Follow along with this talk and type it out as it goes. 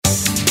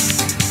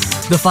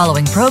The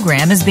following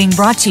program is being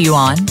brought to you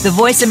on the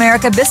Voice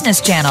America Business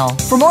Channel.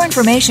 For more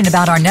information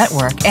about our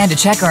network and to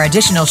check our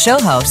additional show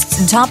hosts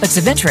and topics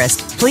of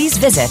interest, please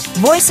visit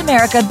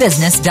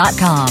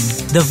voiceamericabusiness.com.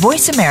 The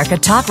Voice America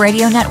Talk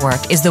Radio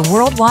Network is the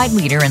worldwide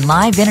leader in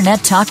live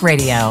Internet talk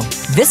radio.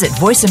 Visit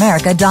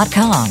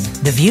voiceamerica.com.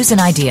 The views and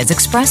ideas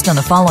expressed on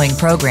the following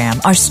program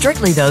are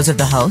strictly those of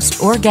the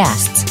host or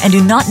guests and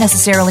do not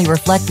necessarily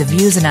reflect the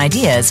views and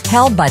ideas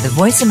held by the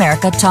Voice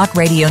America Talk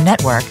Radio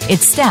Network,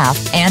 its staff,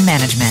 and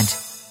management.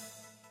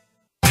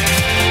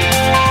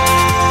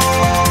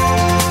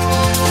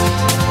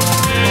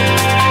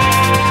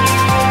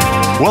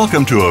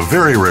 Welcome to a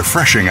very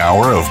refreshing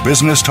hour of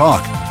business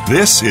talk.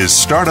 This is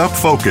Startup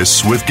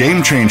Focus with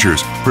Game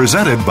Changers,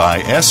 presented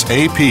by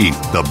SAP.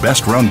 The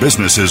best-run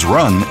businesses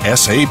run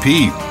SAP.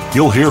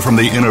 You'll hear from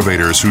the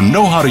innovators who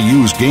know how to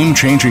use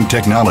game-changing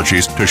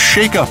technologies to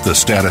shake up the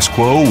status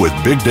quo with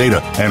big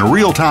data and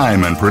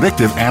real-time and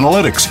predictive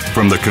analytics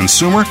from the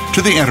consumer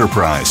to the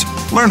enterprise.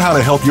 Learn how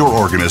to help your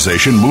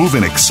organization move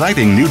in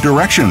exciting new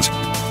directions.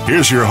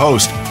 Here's your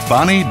host,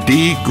 Bonnie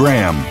D.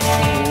 Graham.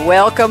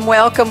 Welcome,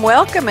 welcome,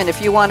 welcome. And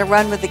if you want to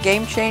run with the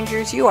Game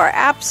Changers, you are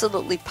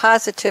absolutely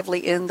positively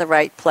in the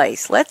right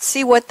place. Let's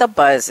see what the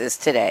buzz is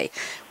today.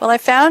 Well, I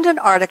found an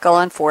article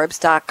on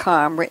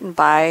Forbes.com written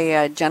by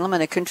a gentleman,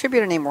 a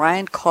contributor named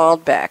Ryan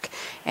Caldbeck.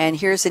 And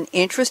here's an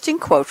interesting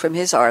quote from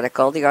his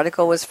article. The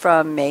article was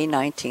from May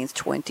 19th,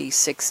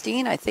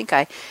 2016. I think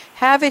I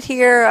have it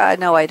here.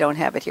 No, I don't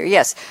have it here.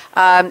 Yes.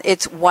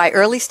 It's why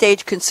early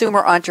stage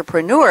consumer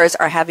entrepreneurs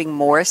are having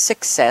more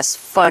success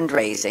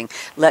fundraising.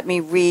 Let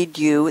me read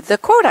you the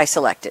quote I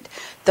selected.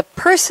 The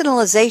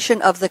personalization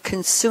of the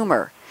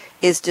consumer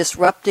is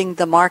disrupting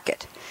the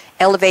market,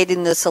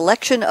 elevating the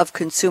selection of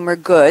consumer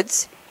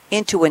goods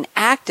into an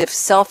active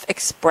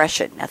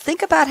self-expression. Now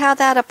think about how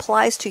that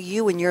applies to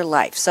you in your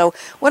life. So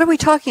what are we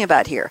talking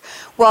about here?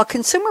 Well,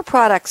 consumer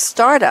product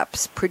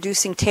startups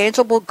producing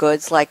tangible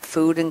goods like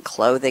food and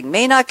clothing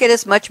may not get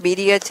as much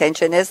media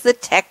attention as the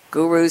tech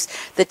gurus,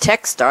 the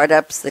tech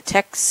startups, the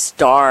tech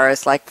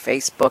stars like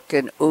Facebook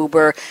and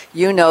Uber.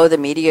 You know, the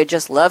media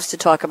just loves to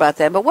talk about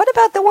them. But what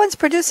about the ones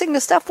producing the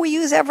stuff we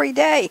use every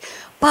day?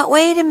 But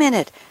wait a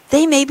minute.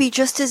 They may be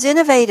just as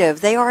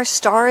innovative. They are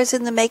stars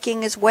in the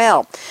making as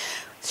well.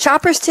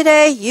 Shoppers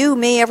today, you,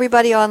 me,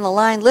 everybody on the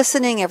line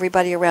listening,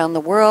 everybody around the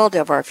world,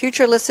 of our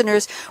future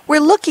listeners, we're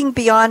looking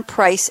beyond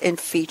price and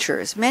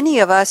features. Many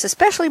of us,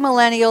 especially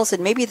millennials,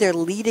 and maybe they're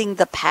leading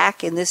the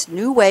pack in this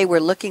new way,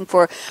 we're looking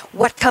for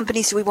what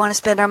companies do we want to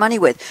spend our money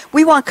with.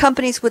 We want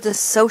companies with a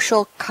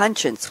social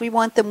conscience. We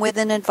want them with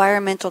an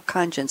environmental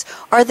conscience.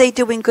 Are they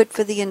doing good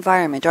for the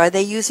environment? Are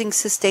they using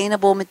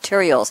sustainable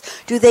materials?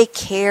 Do they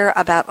care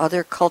about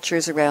other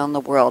cultures around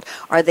the world?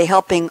 Are they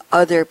helping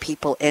other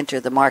people enter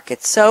the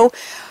market? So,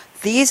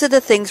 these are the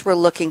things we're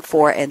looking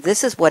for, and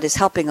this is what is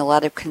helping a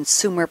lot of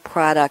consumer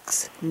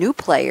products, new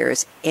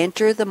players,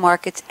 enter the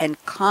markets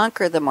and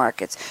conquer the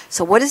markets.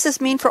 So what does this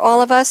mean for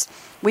all of us?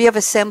 We have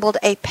assembled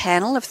a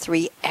panel of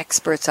 3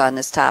 experts on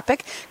this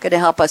topic, going to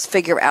help us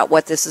figure out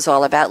what this is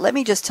all about. Let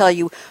me just tell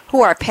you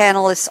who our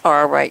panelists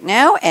are right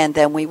now, and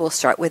then we will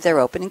start with their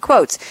opening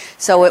quotes.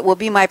 So it will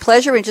be my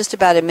pleasure in just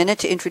about a minute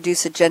to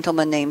introduce a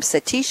gentleman named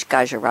Satish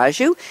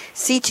Gajaraju,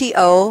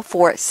 CTO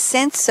for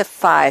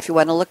Sensify. If you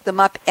want to look them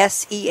up,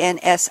 Sensify.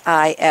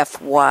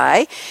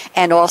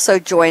 And also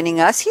joining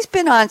us, he's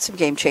been on some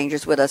Game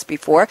Changers with us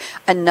before,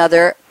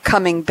 another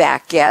coming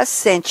back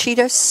guest,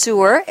 Sanchita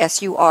Sur,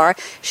 S-U-R.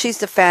 She's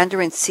the founder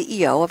and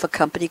CEO of a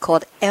company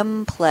called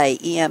Emplay,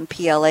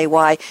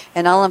 E-M-P-L-A-Y,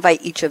 and I'll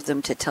invite each of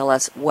them to tell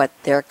us what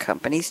their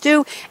companies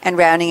do. And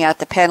rounding out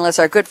the panelists,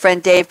 our good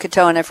friend Dave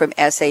Katona from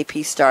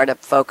SAP Startup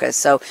Focus.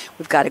 So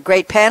we've got a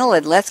great panel,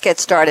 and let's get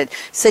started.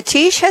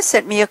 Satish has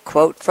sent me a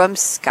quote from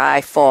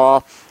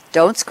Skyfall.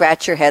 Don't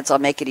scratch your heads. I'll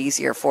make it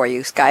easier for you.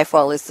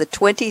 Skyfall is the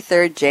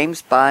 23rd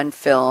James Bond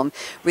film,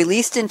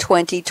 released in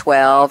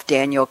 2012.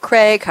 Daniel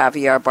Craig,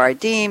 Javier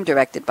Bardem,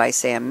 directed by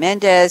Sam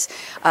Mendes.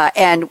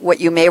 And what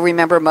you may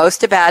remember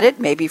most about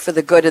it, maybe for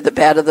the good or the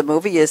bad of the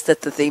movie, is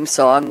that the theme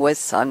song was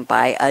sung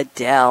by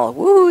Adele.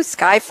 Woo,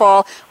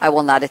 Skyfall. I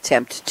will not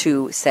attempt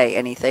to say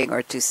anything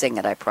or to sing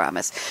it, I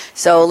promise.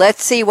 So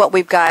let's see what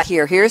we've got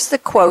here. Here's the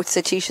quote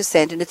Satisha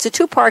sent, and it's a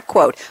 2-part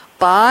quote.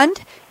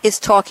 Bond is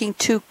talking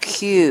to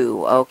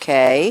Q,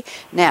 okay?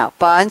 Now,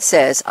 Bond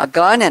says, a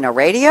gun and a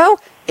radio?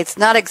 It's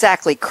not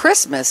exactly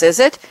Christmas, is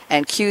it?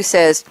 And Q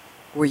says,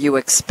 were you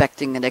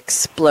expecting an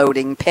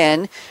exploding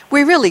pen?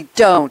 We really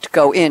don't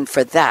go in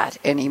for that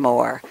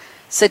anymore.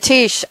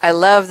 Satish, I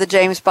love the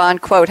James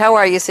Bond quote. How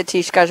are you,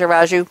 Satish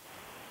Gajaraju?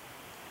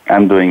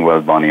 I'm doing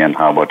well, Bonnie, and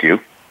how about you?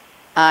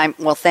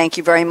 Well, thank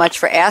you very much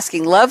for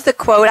asking. Love the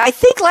quote. I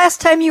think last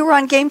time you were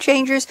on Game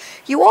Changers,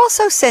 you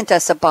also sent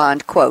us a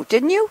Bond quote,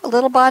 didn't you? A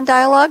little Bond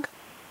dialogue?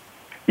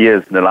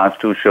 Yes, the last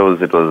 2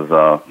 shows, it was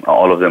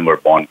all of them were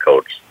Bond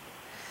quotes.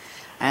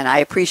 And I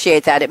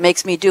appreciate that. It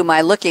makes me do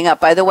my looking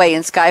up. By the way,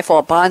 in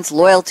Skyfall, Bond's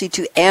loyalty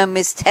to M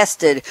is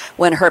tested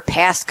when her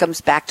past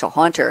comes back to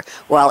haunt her.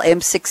 While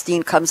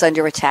M16 comes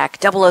under attack,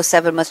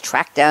 007 must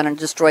track down and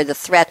destroy the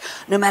threat,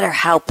 no matter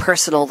how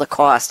personal the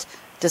cost.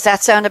 Does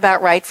that sound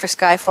about right for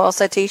Skyfall,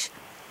 Satish?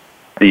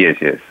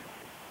 Yes.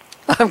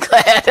 I'm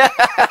glad.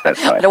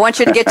 That's right. I don't want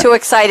you to get too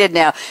excited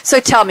now. So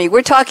tell me,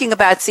 we're talking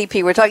about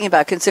CP, we're talking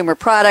about consumer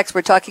products,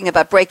 we're talking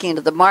about breaking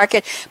into the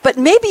market, but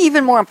maybe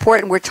even more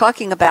important, we're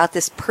talking about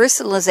this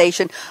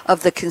personalization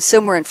of the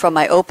consumer. And from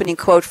my opening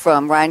quote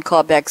from Ryan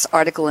Kalbeck's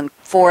article in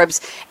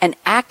Forbes, an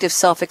act of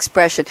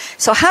self-expression.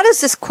 So how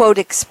does this quote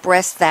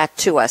express that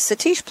to us?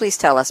 Satish, please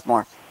tell us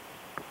more.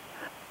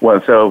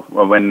 Well, so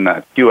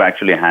when Q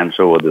actually hands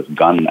over this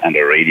gun and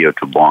a radio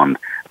to Bond,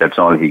 that's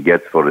all he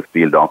gets for his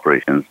field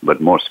operations.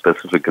 But more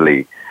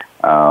specifically,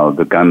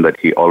 the gun that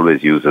he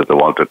always uses, the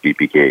Walther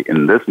PPK,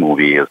 in this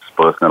movie is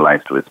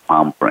personalized to his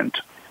palm print.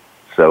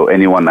 So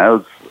anyone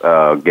else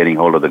getting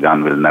hold of the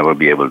gun will never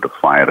be able to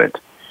fire it.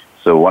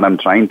 So what I'm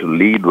trying to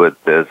lead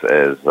with this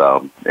is,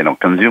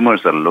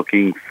 consumers are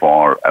looking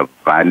for a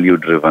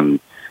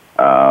value-driven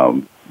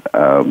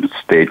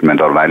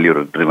statement or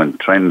value-driven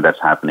trend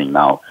that's happening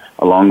now,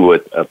 along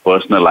with a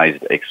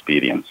personalized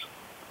experience.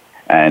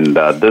 And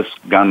this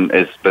gun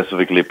is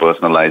specifically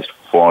personalized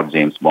for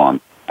James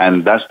Bond.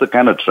 And that's the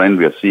kind of trend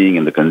we are seeing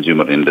in the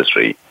consumer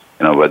industry.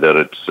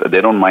 Whether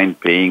they don't mind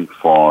paying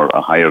for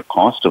a higher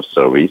cost of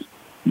service,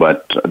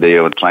 but they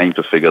are trying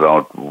to figure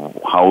out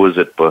how is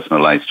it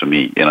personalized to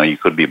me. You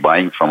could be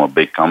buying from a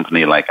big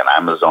company like an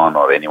Amazon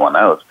or anyone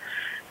else,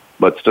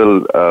 but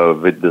still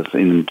with this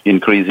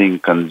increasing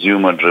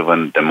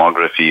consumer-driven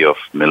demography of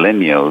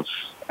millennials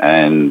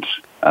and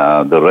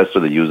the rest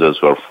of the users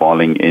who are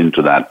falling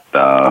into that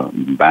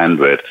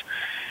bandwidth,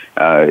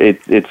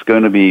 it's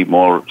going to be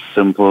more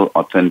simple,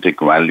 authentic,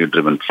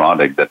 value-driven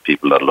product that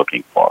people are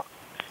looking for.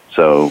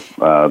 So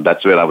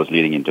that's where I was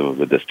leading into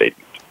with this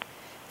statement.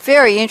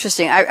 Very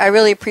interesting. I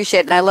really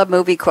appreciate it, and I love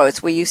movie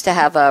quotes. We used to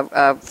have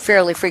a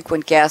fairly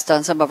frequent guest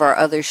on some of our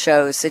other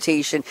shows,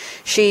 Satish, and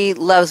she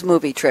loves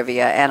movie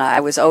trivia, and I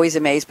was always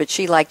amazed, but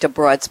she liked a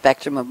broad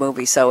spectrum of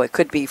movies, so it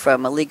could be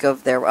from A League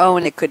of Their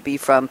Own, it could be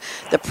from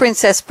The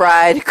Princess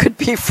Bride, it could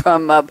be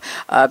from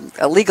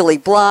Legally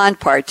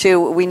Blonde, Part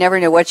 2. We never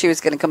knew what she was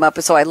going to come up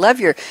with, so I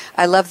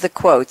love the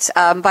quotes.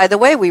 By the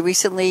way, we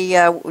recently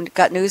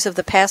got news of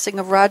the passing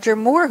of Roger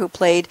Moore, who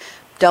played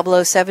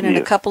 007 in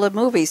a couple of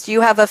movies. Do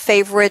you have a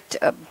favorite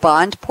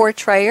Bond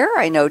portrayer?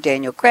 I know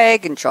Daniel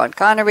Craig and Sean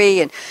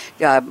Connery and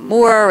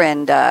Moore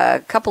and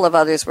a couple of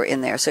others were in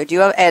there. So do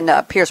you have, and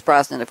Pierce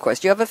Brosnan, of course.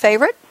 Do you have a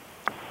favorite?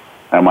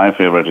 My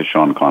favorite is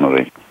Sean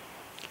Connery.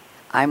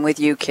 I'm with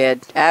you,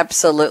 kid.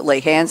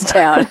 Absolutely. Hands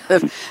down.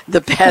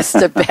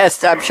 the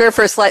best. I'm sure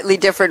for slightly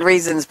different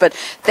reasons, but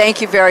thank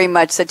you very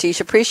much,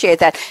 Satish. Appreciate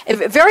that.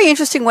 A very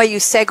interesting way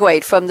you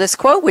segued from this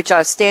quote, which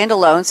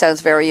standalone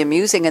sounds very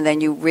amusing, and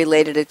then you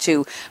related it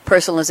to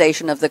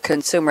personalization of the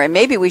consumer. And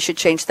maybe we should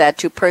change that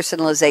to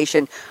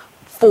personalization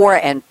for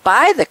and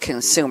by the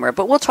consumer,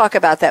 but we'll talk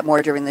about that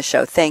more during the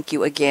show. Thank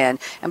you again.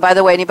 And by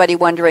the way, anybody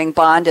wondering,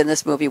 Bond in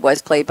this movie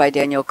was played by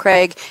Daniel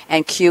Craig,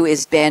 and Q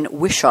is Ben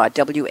Whishaw,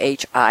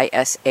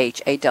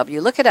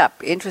 Whishaw. Look it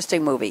up.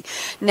 Interesting movie.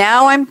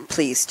 Now I'm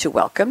pleased to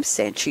welcome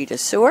Sanchita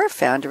Soor,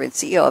 founder and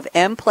CEO of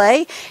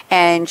M-Play,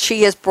 and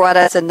she has brought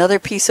us another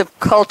piece of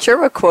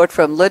culture, a quote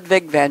from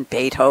Ludwig van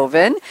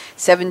Beethoven,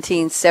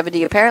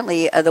 1770.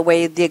 Apparently, the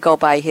way they go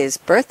by his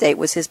birth date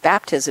was his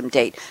baptism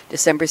date,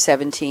 December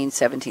 17,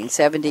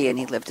 1770. And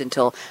he lived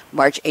until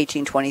March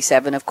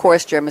 1827. Of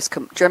course,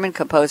 German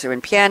composer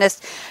and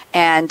pianist,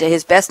 and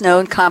his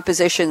best-known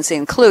compositions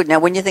include, now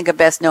when you think of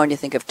best-known, you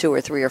think of 2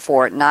 or 3 or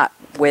 4, not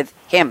with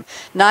him.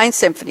 9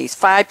 symphonies,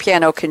 5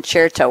 piano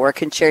concerto or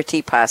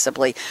concerti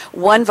possibly,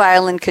 1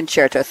 violin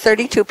concerto,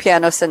 32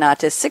 piano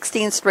sonatas,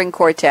 16 string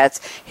quartets,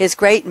 his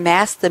great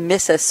Mass the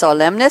Missa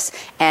Solemnis,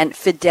 and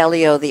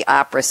Fidelio the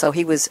opera. So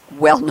he was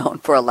well known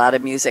for a lot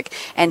of music.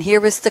 And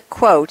here is the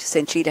quote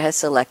Sanchita has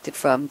selected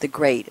from the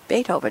great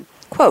Beethoven.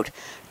 Quote,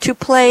 "To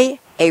play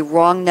a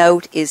wrong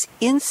note is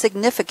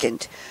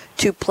insignificant.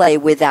 To play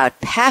without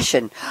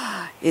passion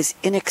is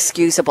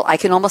inexcusable." I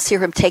can almost hear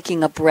him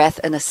taking a breath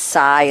and a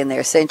sigh in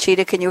there.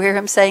 Sanchita, can you hear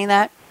him saying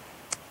that?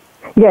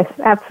 Yes,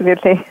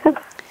 absolutely.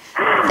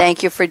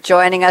 Thank you for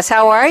joining us.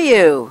 How are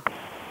you?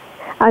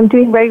 I'm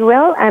doing very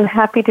well and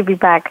happy to be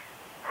back.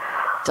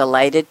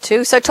 Delighted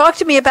too. So talk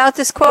to me about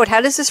this quote.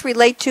 How does this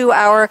relate to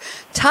our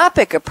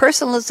topic of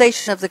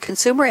personalization of the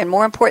consumer and,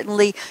 more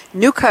importantly,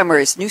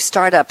 newcomers, new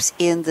startups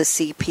in the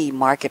CP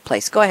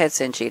marketplace? Go ahead,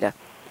 Sanchita.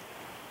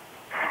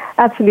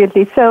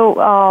 Absolutely. So,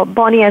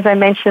 Bonnie, as I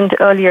mentioned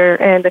earlier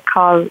in the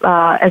call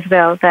as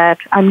well, that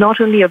I'm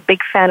not only a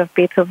big fan of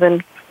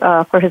Beethoven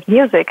for his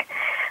music,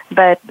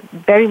 but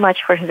very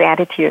much for his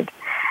attitude.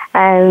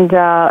 And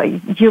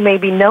you may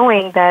be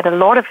knowing that a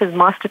lot of his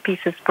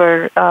masterpieces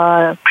were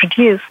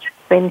produced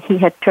when he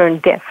had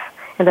turned deaf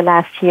in the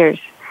last years.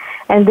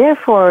 And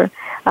therefore,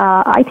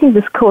 I think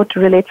this quote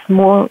relates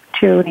more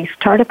to the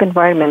startup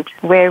environment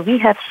where we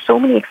have so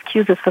many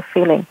excuses for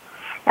failing.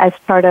 as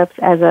startups,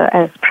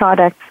 as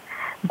products,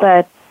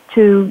 but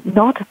to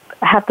not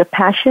have the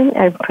passion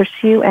and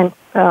pursue and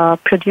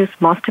produce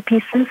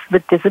masterpieces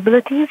with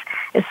disabilities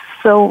is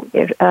so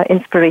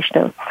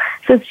inspirational.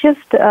 So it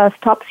just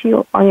stops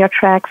you on your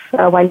tracks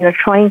while you're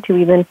trying to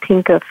even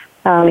think of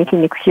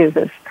making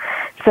excuses.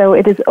 So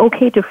it is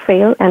okay to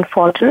fail and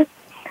falter,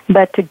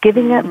 but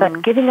giving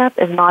up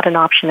is not an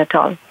option at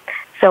all.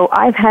 So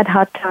I've had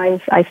hard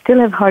times. I still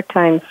have hard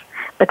times.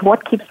 But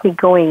what keeps me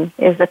going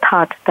is the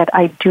thought that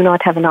I do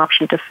not have an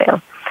option to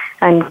fail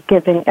and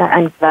give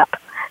up.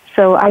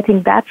 So I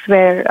think that's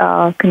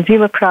where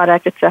consumer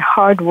product, it's a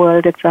hard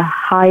world, it's a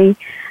high,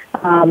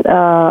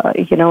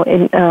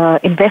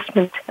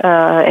 investment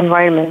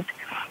environment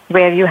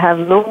where you have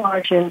low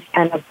margins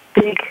and a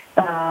big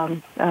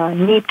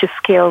need to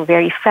scale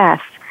very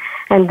fast.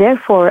 And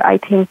therefore, I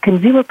think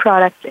consumer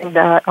products and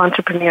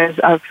entrepreneurs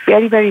are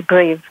very, very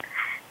brave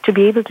to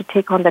be able to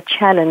take on the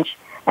challenge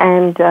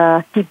and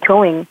keep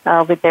going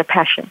with their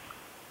passion.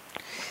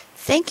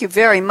 Thank you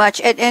very much.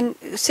 And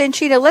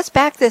Sanchita, let's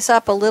back this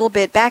up a little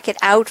bit, back it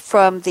out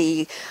from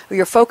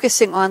you're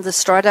focusing on the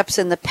startups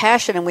and the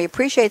passion, and we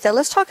appreciate that.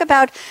 Let's talk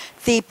about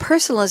the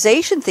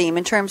personalization theme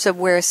in terms of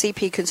where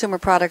CP consumer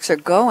products are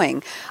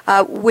going.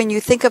 When you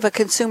think of a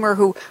consumer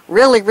who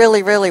really,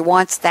 really, really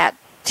wants that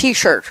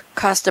T-shirt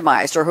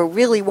customized, or who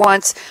really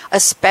wants a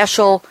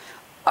special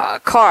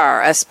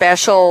car, a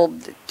special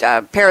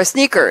pair of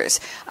sneakers.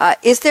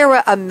 Is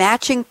there a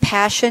matching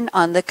passion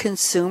on the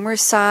consumer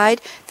side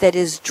that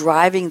is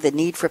driving the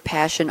need for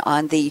passion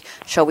on the,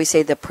 shall we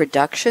say, the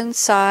production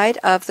side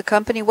of the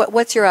company?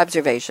 What's your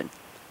observation?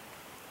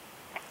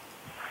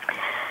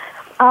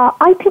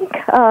 I think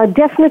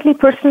definitely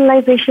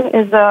personalization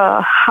is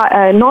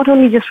not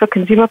only just for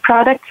consumer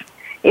products.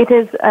 It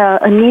is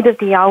a need of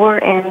the hour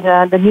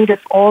and the need of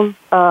all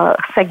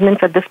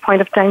segments at this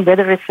point of time,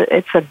 whether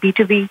it's a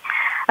B2B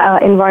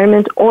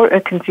environment or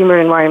a consumer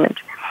environment.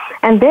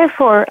 And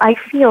therefore, I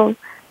feel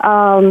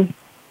as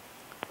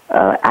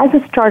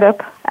a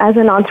startup, as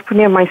an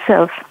entrepreneur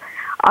myself,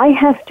 I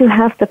have to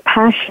have the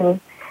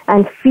passion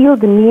and feel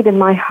the need in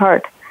my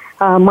heart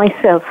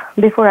myself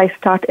before I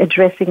start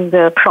addressing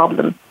the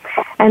problem.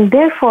 And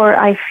therefore,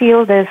 I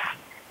feel this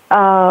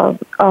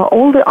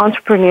all the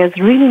entrepreneurs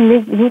really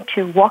need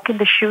to walk in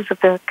the shoes of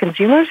the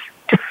consumers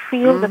to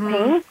feel the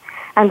pain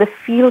and to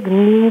feel the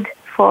need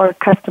for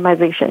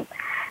customization.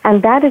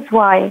 And that is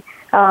why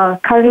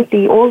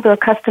currently all the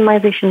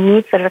customization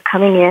needs that are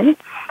coming in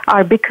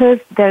are because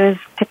there is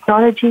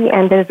technology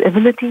and there is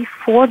ability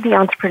for the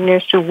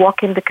entrepreneurs to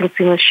walk in the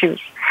consumer's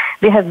shoes.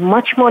 They have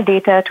much more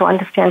data to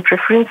understand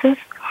preferences.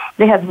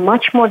 They have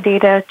much more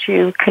data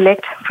to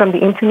collect from the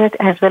internet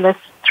as well as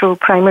through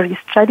primary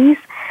studies.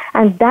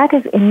 And that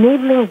is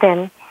enabling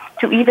them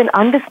to even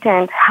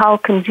understand how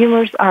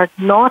consumers are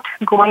not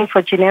going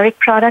for generic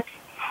products.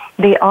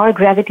 They are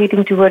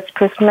gravitating towards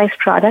personalized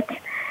products.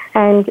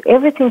 And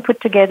everything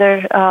put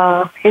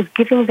together is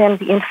giving them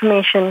the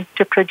information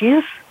to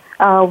produce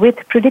with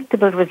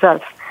predictable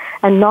results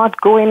and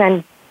not go in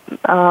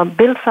and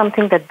build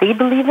something that they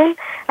believe in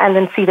and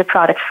then see the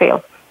product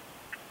fail.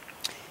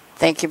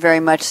 Thank you very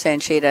much,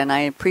 Sanchita, and I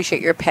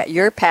appreciate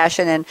your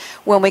passion. And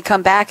when we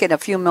come back in a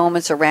few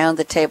moments around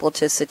the table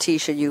to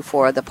Satisha, you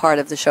for the part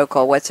of the show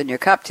called What's in Your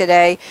Cup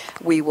Today,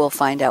 we will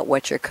find out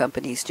what your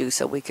companies do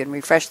so we can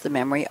refresh the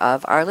memory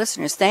of our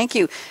listeners. Thank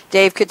you.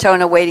 Dave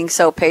Katona waiting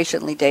so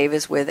patiently. Dave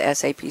is with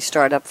SAP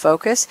Startup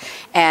Focus,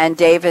 and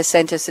Dave has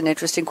sent us an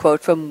interesting quote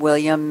from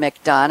William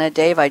McDonough.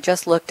 Dave, I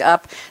just looked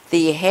up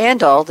the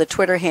handle, the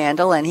Twitter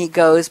handle, and he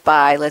goes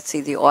by,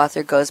 the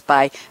author goes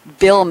by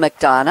Bill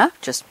McDonough,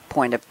 just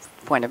point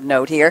of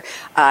note here.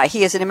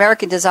 He is an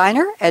American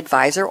designer,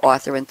 advisor,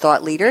 author, and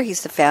thought leader.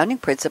 He's the founding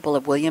principal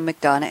of William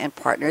McDonough and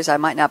Partners. I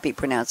might not be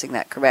pronouncing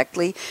that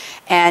correctly.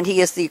 And he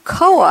is the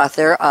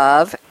co-author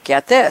of,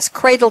 get this,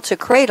 Cradle to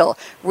Cradle,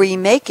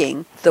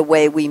 Remaking the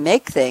Way We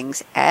Make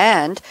Things,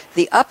 and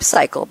The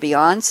Upcycle,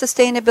 Beyond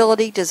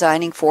Sustainability,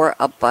 Designing for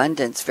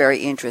Abundance. Very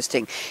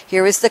interesting.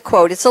 Here is the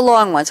quote. It's a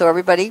long one, so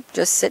everybody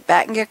just sit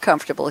back and get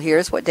comfortable.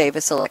 Here's what Dave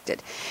has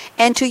selected.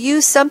 And to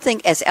use something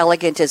as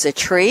elegant as a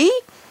tree,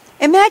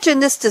 imagine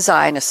this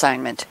design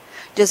assignment.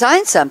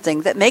 Design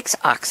something that makes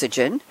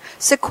oxygen,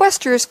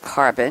 sequesters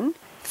carbon,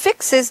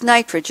 fixes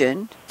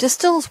nitrogen,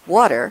 distills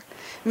water,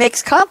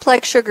 makes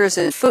complex sugars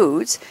in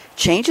foods,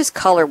 changes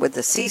color with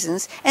the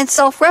seasons, and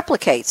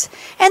self-replicates.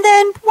 And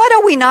then why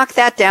don't we knock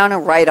that down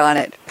and write on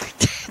it?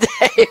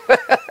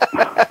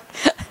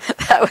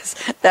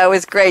 That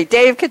was great.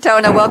 Dave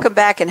Katona, welcome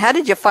back. And how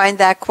did you find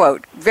that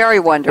quote? Very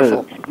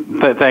wonderful.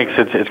 Thanks.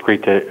 It's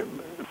great to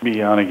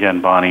be on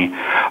again, Bonnie.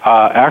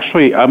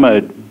 Actually, I'm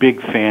a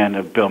big fan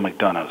of Bill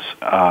McDonough's.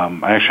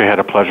 I actually had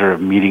a pleasure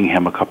of meeting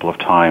him a couple of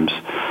times.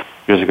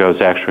 Years ago, I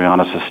was actually on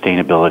a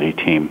sustainability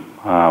team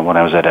when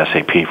I was at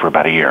SAP for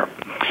about a year.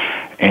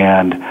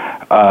 And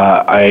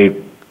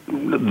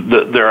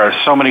there are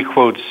so many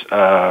quotes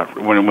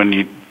when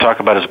you talk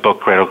about his book,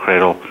 Cradle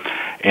Cradle,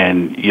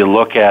 and you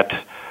look at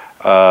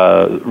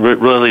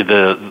really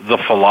the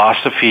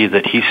philosophy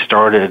that he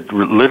started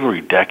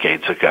literally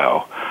decades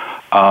ago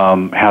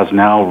has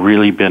now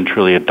really been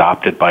truly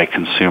adopted by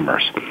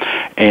consumers.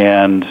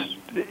 And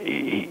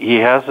he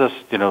has this,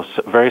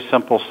 very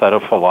simple set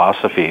of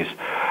philosophies,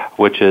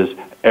 which is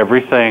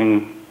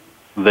everything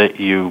that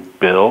you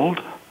build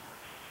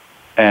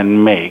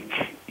and make,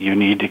 you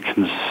need to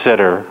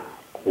consider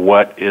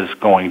what is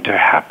going to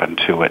happen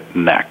to it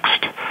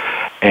next.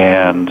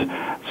 And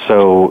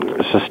so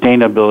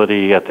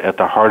sustainability at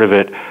the heart of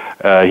it,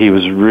 he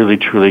was really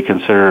truly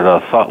considered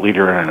a thought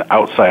leader and an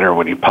outsider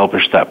when he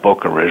published that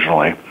book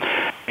originally.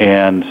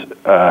 And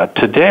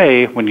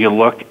today, when you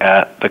look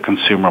at the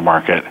consumer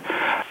market,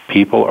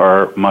 people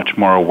are much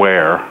more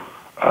aware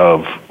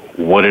of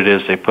what it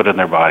is they put in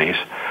their bodies,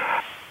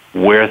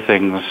 where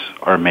things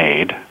are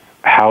made,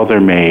 how they're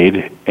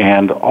made,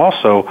 and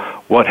also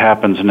what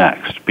happens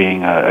next.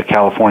 Being a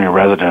California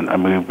resident, I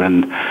mean, we've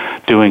been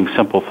doing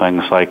simple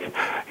things like,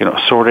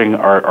 sorting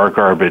our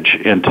garbage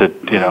into,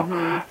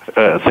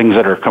 things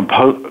that are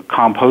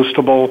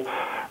compostable,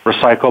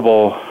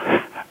 recyclable,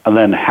 and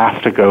then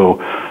have to go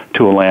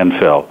to a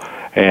landfill.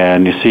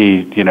 And you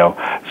see,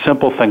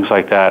 simple things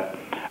like that,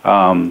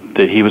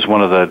 that he was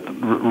one of the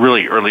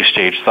really early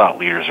stage thought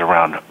leaders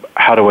around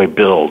how do I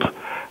build.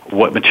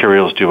 What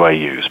materials do I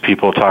use?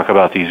 People talk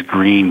about these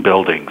green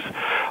buildings.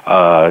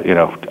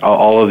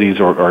 All of these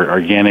are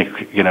organic,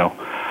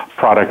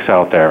 products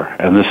out there,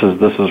 and this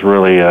is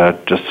really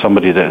just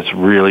somebody that's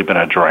really been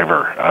a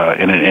driver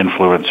and an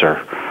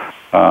influencer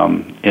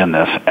in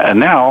this. And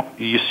now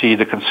you see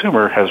the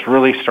consumer has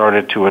really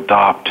started to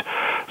adopt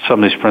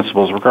some of these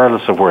principles,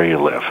 regardless of where you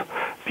live.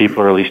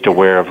 People are at least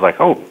aware of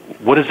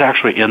what is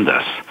actually in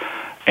this,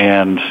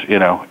 and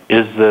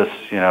is this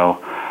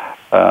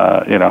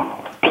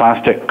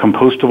plastic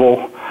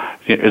compostable?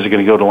 Is it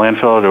going to go to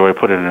landfill, or do I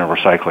put it in a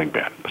recycling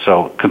bin?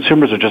 So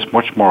consumers are just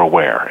much more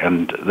aware,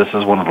 and this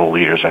is one of the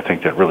leaders, I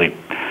think, that really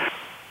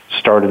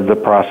started the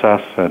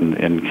process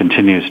and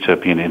continues to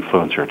be an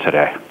influencer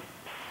today.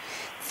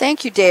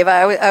 Thank you, Dave.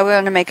 I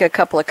want to make a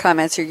couple of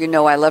comments here.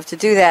 I love to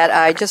do that.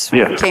 I just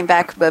came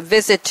back from a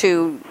visit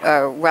to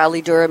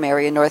Raleigh-Durham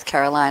area, North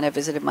Carolina. I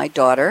visited my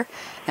daughter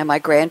and my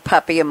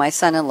grandpuppy and my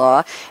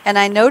son-in-law, and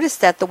I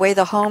noticed that the way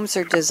the homes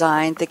are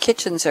designed, the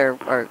kitchens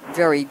are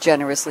very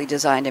generously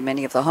designed in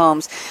many of the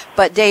homes.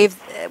 But Dave,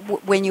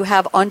 when you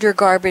have under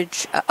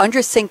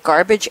sink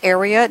garbage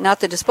area, not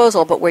the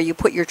disposal, but where you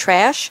put your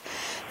trash,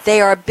 they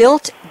are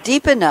built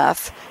deep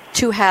enough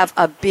to have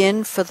a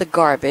bin for the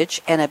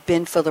garbage and a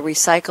bin for the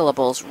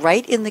recyclables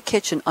right in the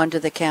kitchen under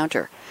the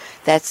counter.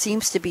 That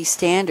seems to be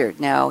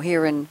standard. Now,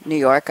 here in New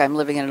York, I'm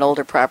living in an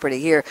older property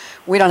here.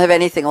 We don't have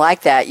anything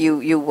like that.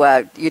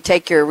 You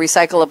take your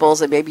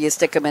recyclables and maybe you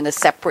stick them in a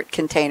separate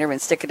container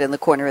and stick it in the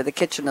corner of the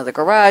kitchen or the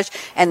garage,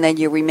 and then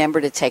you remember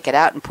to take it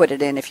out and put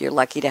it in if you're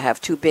lucky to have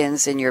two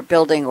bins in your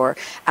building or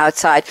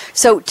outside.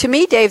 So to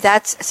me, Dave,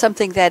 that's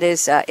something that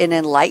is an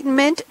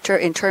enlightenment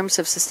in terms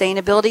of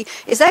sustainability.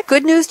 Is that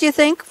good news, do you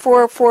think,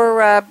 for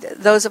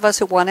those of us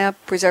who want to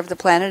preserve the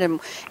planet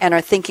and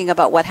are thinking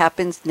about what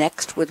happens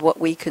next with what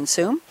we consume,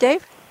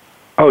 Dave?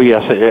 Oh,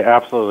 yes, it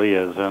absolutely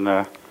is. And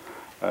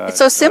it's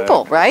so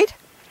simple, right?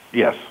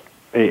 Yes.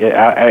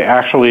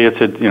 Actually, it's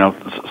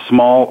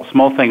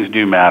small things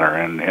do matter,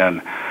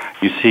 and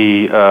you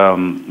see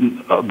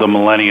the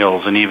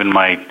millennials and even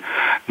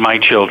my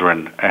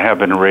children have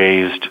been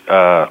raised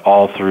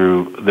all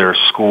through their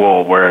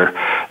school where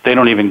they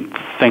don't even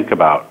think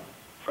about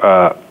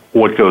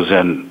what goes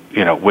in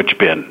which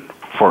bin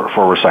for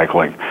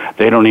recycling.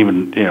 They don't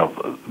even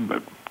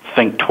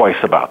think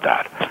twice about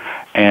that.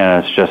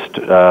 And it's just,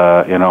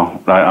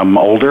 I'm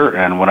older,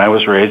 and when I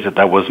was raised,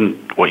 that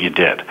wasn't what you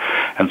did.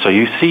 And so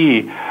you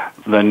see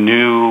the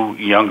new,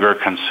 younger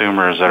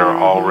consumers that are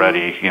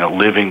already,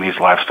 living these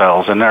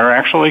lifestyles, and they're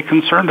actually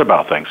concerned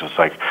about things. It's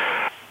like,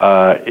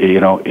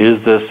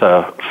 is this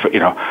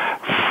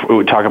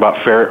we talk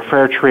about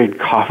fair trade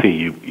coffee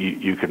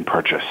you can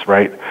purchase,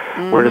 right?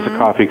 Mm-hmm. Where does the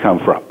coffee come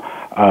from?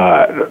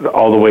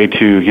 All the way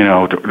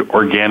to,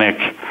 organic,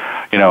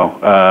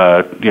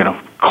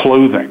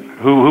 clothing.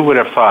 Who would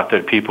have thought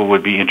that people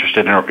would be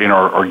interested in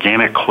our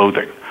organic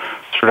clothing,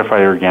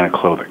 certified organic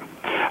clothing?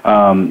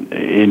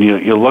 And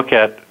you look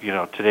at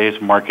today's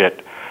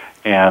market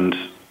and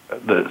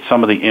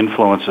some of the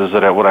influences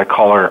that what I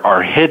call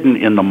are hidden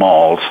in the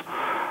malls,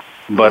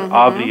 but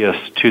obvious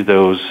to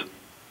those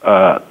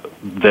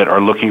that are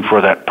looking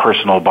for that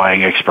personal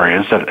buying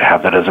experience that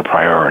have that as a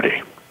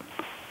priority.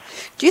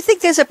 Do you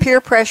think there's a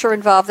peer pressure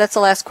involved? That's the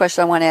last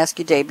question I want to ask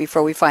you, Dave,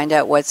 before we find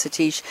out what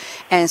Satish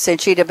and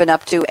Sanchita have been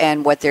up to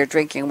and what they're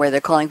drinking, where they're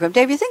calling from.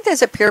 Dave, you think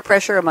there's a peer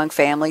pressure among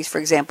families? For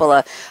example,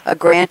 a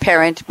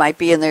grandparent might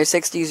be in their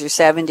 60s or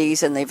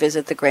 70s and they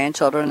visit the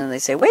grandchildren and they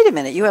say, wait a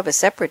minute, you have a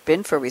separate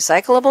bin for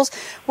recyclables?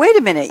 Wait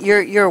a minute,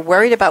 you're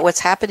worried about what's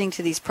happening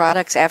to these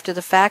products after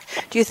the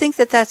fact? Do you think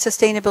that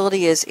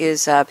sustainability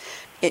is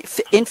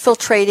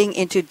infiltrating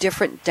into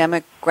different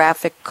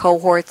demographic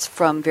cohorts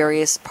from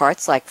various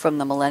parts, like from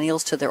the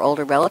millennials to their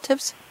older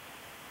relatives?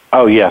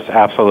 Oh yes,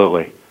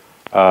 absolutely.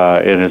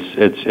 And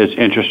it's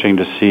interesting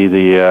to see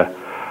the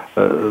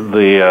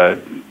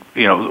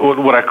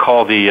what I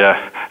call the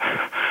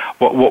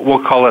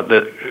we'll call it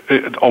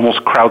the almost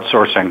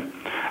crowdsourcing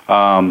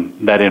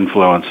that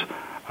influence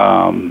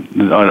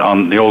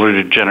on the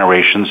older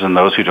generations and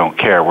those who don't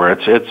care. Where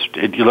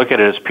you look at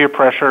it as peer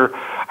pressure,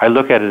 I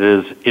look at it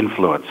as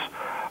influence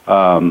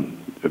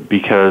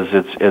because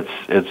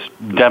it's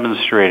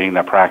demonstrating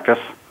that practice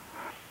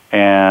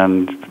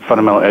and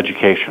fundamental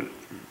education.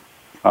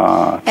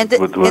 And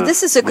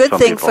this is a good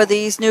thing for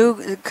these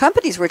new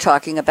companies we're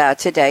talking about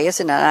today,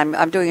 isn't it?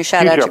 I'm doing a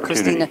shout out to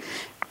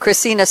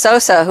Christina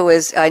Sosa, who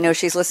is, I know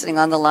she's listening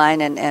on the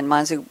line, and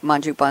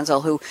Manju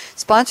Bansal, who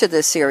sponsored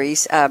this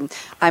series. I'm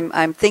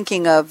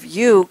thinking of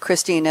you,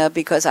 Christina,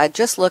 because I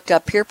just looked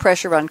up peer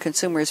pressure on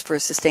consumers for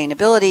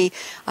sustainability.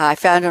 I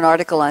found an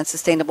article on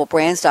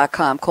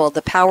sustainablebrands.com called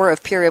The Power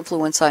of Peer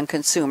Influence on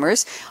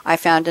Consumers. I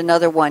found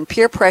another one,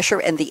 Peer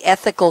Pressure and the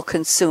Ethical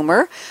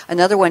Consumer.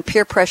 Another one,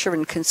 Peer Pressure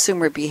and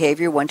Consumer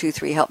Behavior,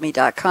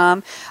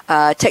 123helpme.com.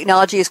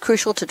 Technology is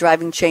crucial to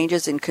driving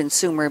changes in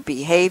consumer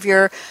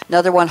behavior.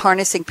 Another one,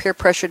 Harnessing peer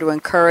pressure to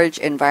encourage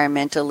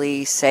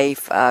environmentally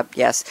safe,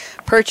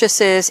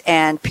 purchases,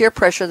 and peer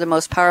pressure, the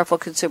most powerful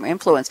consumer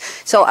influence.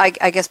 So I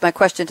guess my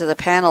question to the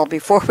panel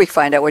before we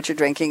find out what you're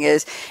drinking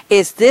is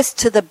this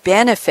to the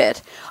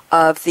benefit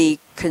of the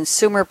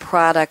consumer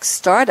product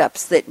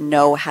startups that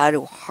know how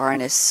to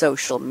harness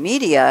social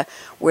media,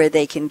 where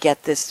they can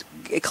get this,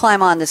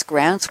 climb on this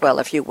groundswell,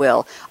 if you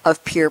will,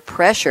 of peer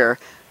pressure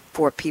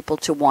for people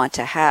to want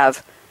to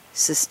have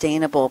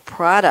sustainable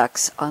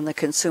products on the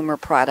consumer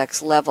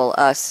products level?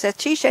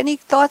 Satish, any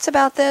thoughts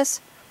about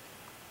this?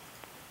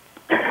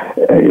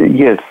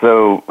 Yes.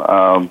 So,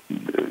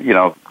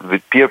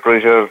 with peer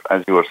pressure,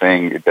 as you were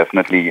saying, it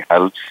definitely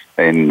helps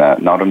in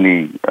not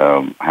only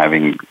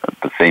having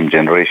the same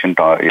generation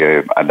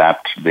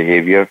adapt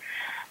behavior,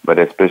 but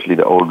especially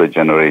the older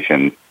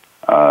generation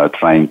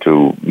trying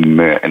to,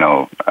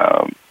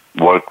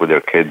 work with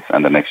their kids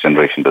and the next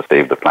generation to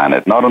save the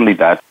planet. Not only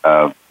that,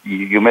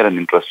 you made an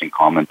interesting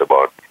comment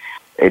about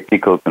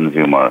ethical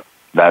consumer.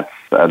 That's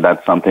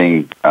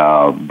something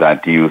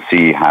that you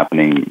see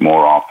happening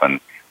more often,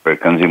 where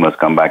consumers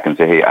come back and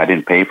say, "Hey, I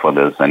didn't pay for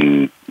this,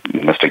 and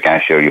Mr.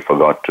 Cashier, you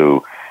forgot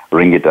to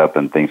ring it up,"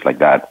 and things like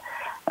that.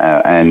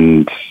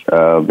 That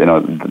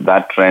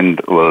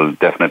trend will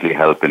definitely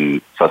help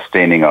in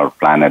sustaining our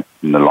planet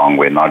in the long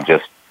way, not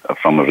just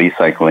from a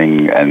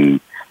recycling and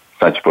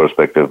such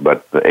perspective,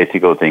 but the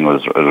ethical thing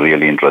was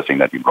really interesting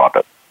that you brought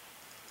up.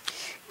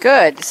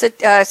 Good. So,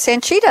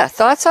 Sanchita,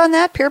 thoughts on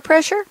that, peer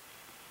pressure?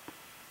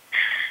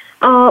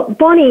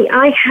 Bonnie,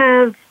 I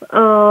have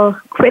a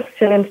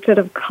question instead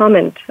of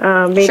comment,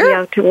 maybe Sure.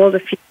 out to all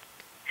of you.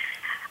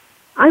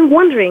 I'm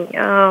wondering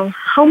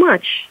how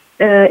much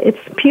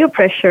it's peer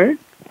pressure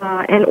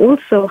and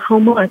also how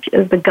much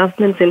is the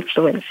government's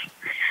influence.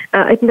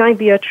 It might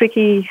be a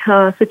tricky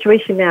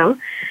situation now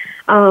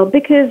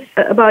because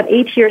about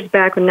 8 years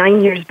back or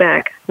 9 years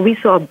back, we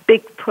saw a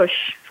big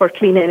push for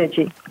clean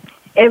energy.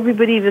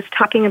 Everybody was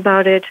talking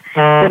about it.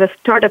 There were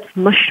startups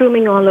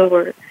mushrooming all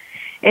over.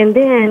 And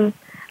then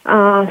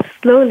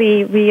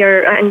slowly we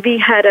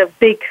had a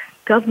big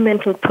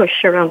governmental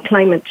push around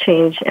climate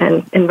change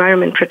and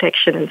environment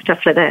protection and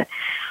stuff like that,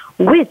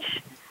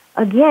 which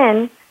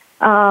again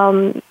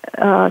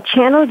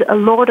channeled a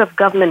lot of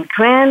government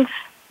grants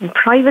and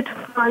private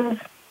funds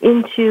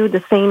into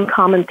the same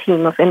common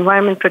theme of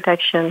environment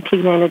protection,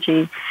 clean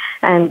energy,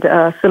 and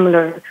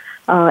similar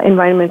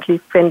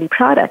environmentally friendly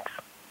products.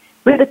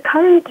 With the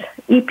current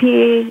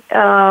EPA,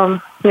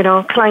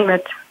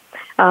 climate,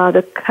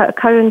 the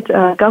current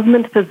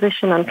government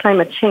position on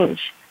climate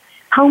change,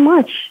 how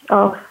much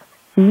of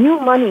new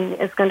money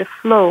is going to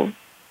flow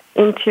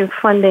into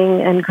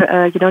funding and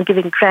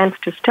giving grants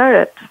to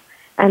startups,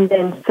 and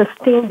then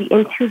sustain the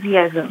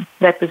enthusiasm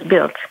that was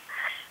built?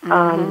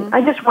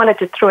 I just wanted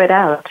to throw it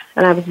out,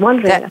 and I was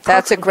wondering.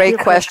 That's a great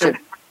question.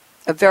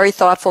 A very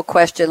thoughtful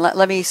question.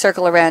 Let me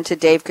circle around to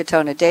Dave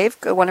Katona. Dave,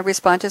 want to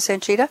respond to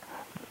Sanchita?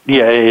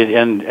 Yeah,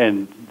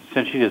 and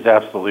Sanchita is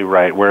absolutely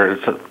right. Where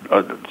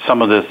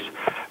some of this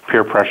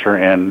peer pressure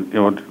and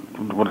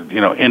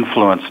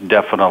influence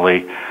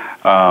definitely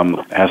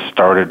has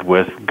started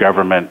with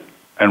government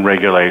and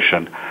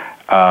regulation,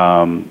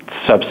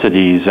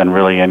 subsidies, and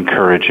really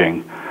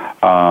encouraging,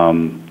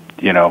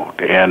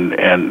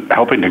 and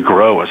helping to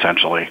grow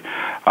essentially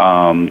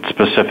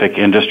specific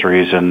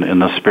industries in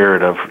the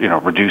spirit of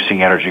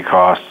reducing energy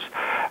costs.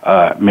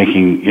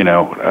 Making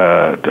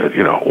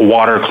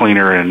water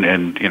cleaner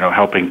and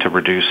helping to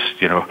reduce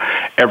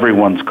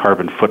everyone's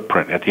carbon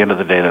footprint. At the end of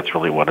the day, that's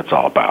really what it's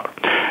all about,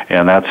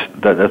 and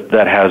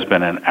that has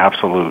been an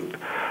absolute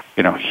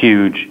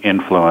huge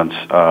influence.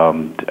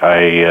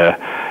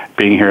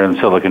 Being here in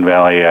Silicon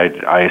Valley,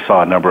 I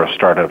saw a number of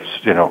startups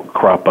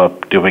crop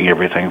up doing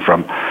everything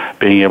from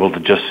being able to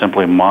just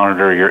simply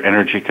monitor your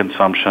energy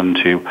consumption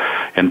to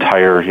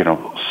entire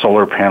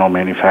solar panel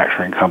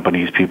manufacturing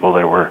companies, people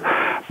that were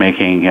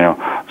making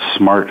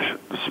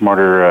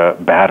smarter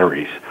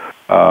batteries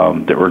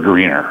that were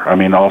greener. I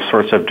mean, all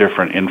sorts of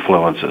different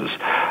influences,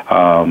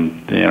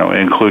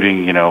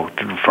 including,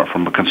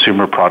 from a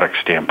consumer product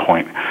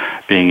standpoint,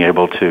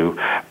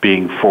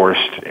 being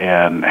forced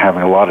and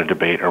having a lot of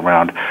debate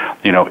around,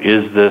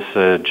 is this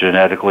a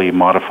genetically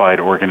modified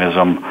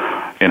organism,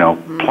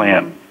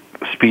 plant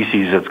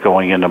species that's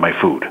going into my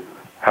food?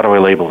 How do I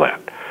label that?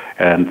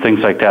 And things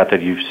like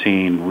that you've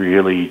seen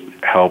really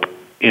help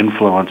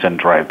influence and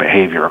drive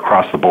behavior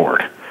across the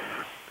board.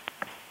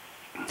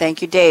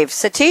 Thank you, Dave.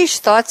 Satish,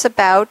 thoughts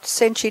about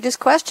Sanchita's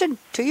question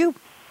to you?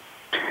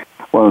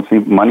 Well, see,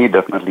 money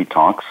definitely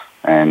talks,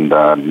 and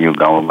new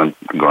government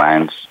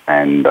grants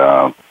and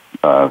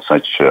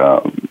such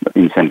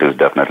incentives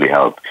definitely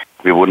help.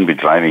 We wouldn't be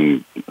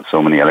driving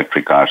so many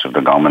electric cars if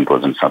the government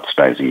wasn't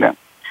subsidizing them.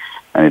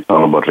 And it's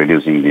all about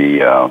reducing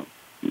the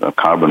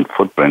carbon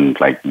footprint,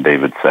 like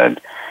David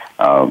said.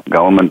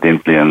 Government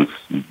influence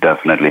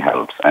definitely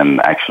helps and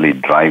actually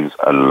drives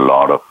a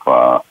lot of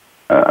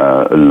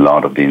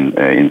the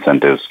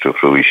incentives to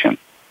fruition.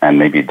 And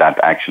maybe that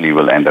actually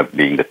will end up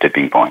being the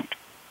tipping point.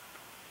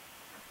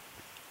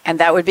 And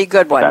that would be a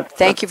good one.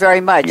 Thank you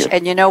very much. Yes.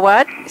 And you know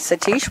what,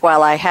 Satish,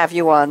 while I have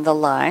you on the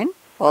line,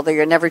 although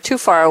you're never too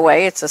far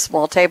away, it's a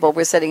small table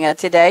we're sitting at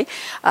today,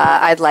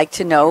 I'd like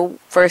to know,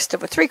 first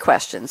of 3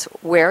 questions.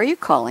 Where are you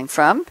calling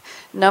from?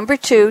 Number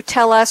 2,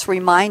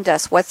 remind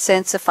us what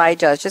Sensify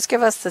does. Just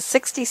give us the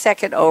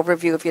 60-second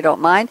overview if you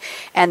don't mind,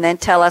 and then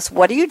tell us,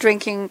 what are you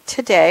drinking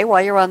today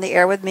while you're on the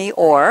air with me,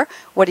 or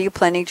what are you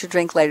planning to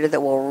drink later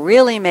that will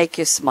really make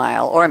you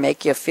smile or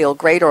make you feel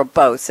great, or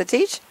both?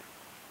 Satish?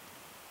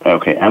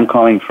 Okay, I'm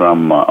calling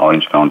from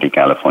Orange County,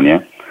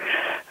 California.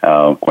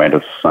 Quite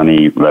a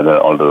sunny weather,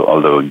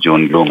 although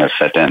June gloom has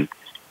set in.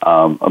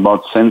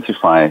 About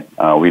Sensify,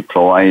 we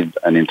provide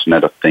an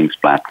Internet of Things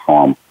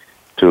platform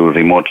to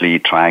remotely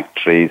track,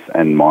 trace,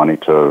 and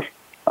monitor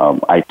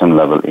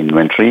item-level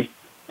inventory,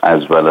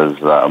 as well as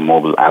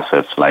mobile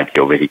assets like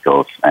your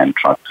vehicles and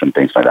trucks and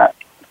things like that.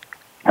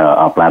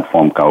 Our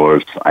platform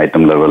covers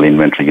item-level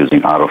inventory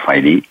using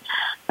RFID,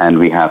 and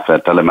we have a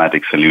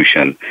telematic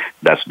solution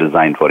that's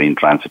designed for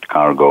in-transit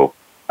cargo,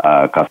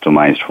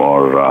 customized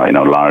for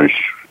large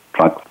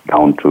trucks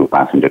down to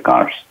passenger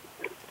cars.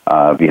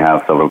 We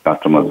have several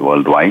customers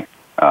worldwide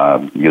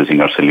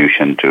using our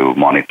solution to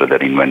monitor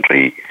their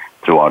inventory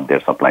throughout their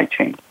supply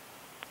chain.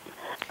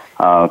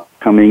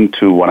 Coming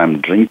to what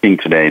I'm drinking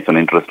today, it's an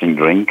interesting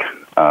drink.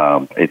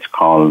 It's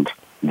called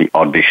the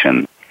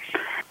Audition.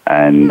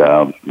 And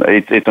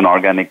it's an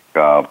organic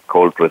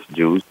cold pressed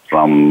juice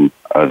from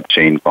a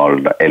chain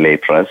called LA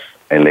Press,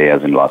 LA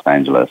as in Los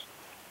Angeles.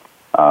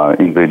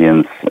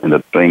 Ingredients in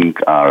the drink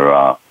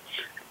are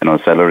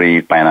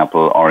celery,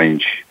 pineapple,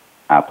 orange,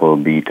 apple,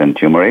 beet, and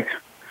turmeric.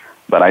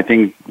 But I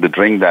think the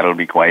drink that will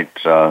be quite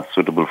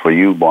suitable for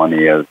you,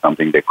 Bonnie, is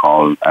something they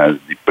call as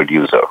the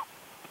producer.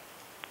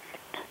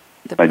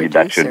 The producer.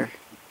 That should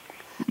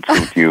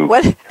suit you.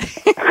 What?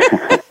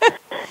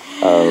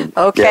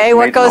 Okay, yes,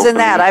 what goes in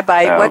that? I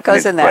buy. What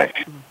goes in that?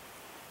 Fresh.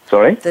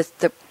 Sorry?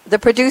 The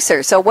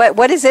producer. So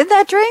what is in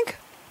that drink?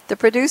 The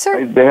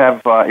producer? They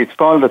have. It's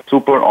called the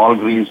Super All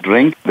Greens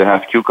drink. They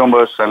have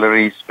cucumber,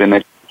 celery,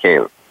 spinach,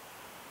 kale.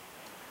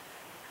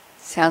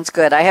 Sounds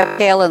good. I have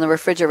kale in the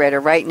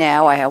refrigerator right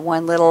now. I have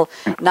one little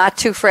not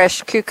too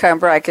fresh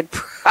cucumber. I could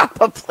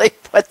probably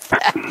put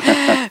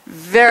that.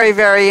 Very,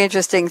 very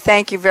interesting.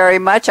 Thank you very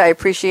much. I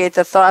appreciate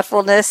the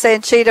thoughtfulness.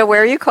 Sanchita,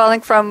 where are you calling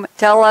from?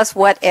 Tell us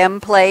what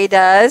Emplay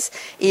does,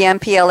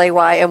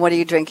 EMPLAY, and what are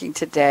you drinking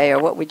today, or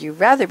what would you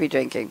rather be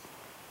drinking?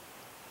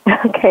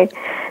 Okay.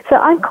 So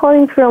I'm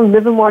calling from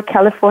Livermore,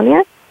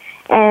 California.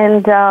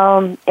 And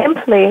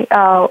Emplay,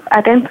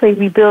 at Emplay,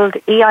 we build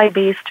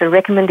AI-based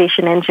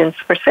recommendation engines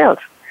for sales,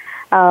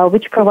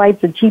 which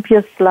provides a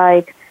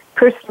GPS-like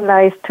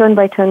personalized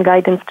turn-by-turn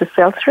guidance to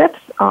sales reps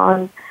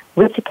on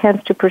which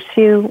accounts to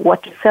pursue,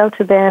 what to sell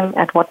to them,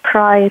 at what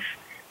price,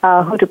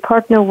 who to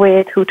partner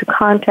with, who to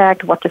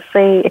contact, what to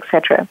say,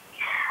 etc.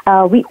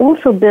 We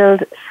also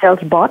build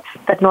sales bots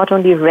that not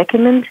only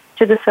recommend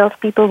to the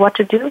salespeople what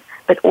to do,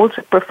 but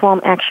also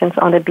perform actions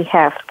on their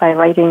behalf by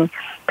writing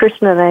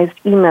personalized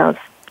emails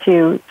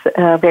to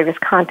various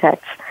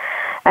contacts.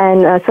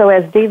 And so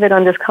as David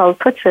on this call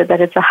puts it,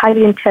 that it's a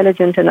highly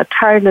intelligent and a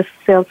tireless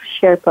sales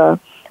Sherpa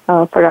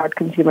for our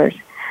consumers.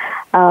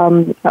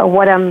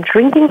 What I'm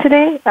drinking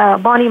today,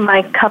 Bonnie,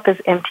 my cup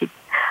is empty.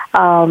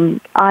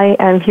 I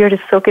am here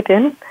to soak it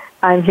in.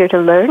 I'm here to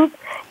learn.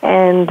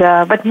 And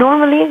but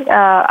normally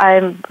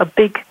I'm a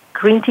big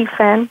green tea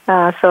fan,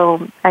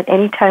 so at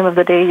any time of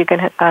the day you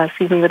can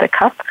see me with a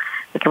cup.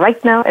 But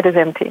right now it is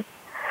empty.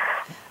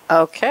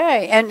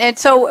 Okay. And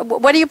so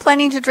what are you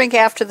planning to drink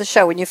after the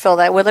show when you fill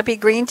that? Will it be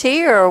green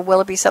tea or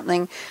will it be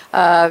something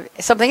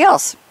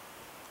else?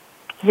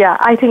 Yeah,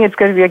 I think it's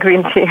going to be a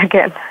green tea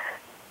again.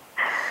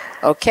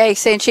 Okay.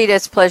 Sanchita,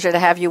 it's a pleasure to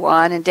have you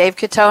on. And Dave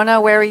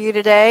Katona, where are you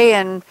today?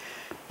 And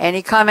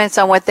any comments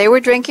on what they were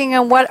drinking?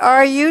 And what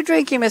are you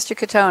drinking, Mr.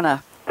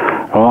 Katona?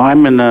 Well,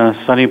 I'm in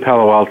sunny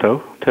Palo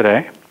Alto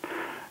today,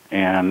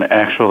 and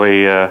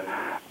actually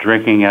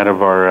drinking out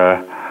of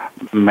our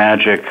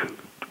magic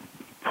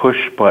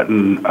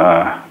push-button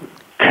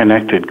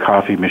connected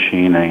coffee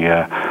machine,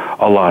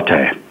 a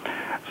latte.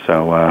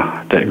 So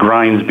that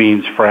grinds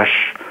beans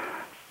fresh,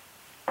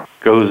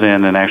 goes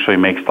in and actually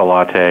makes the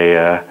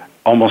latte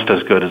almost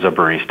as good as a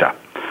barista.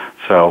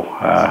 So,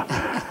 I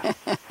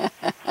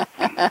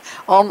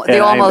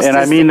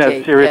mean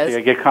that seriously. Yes.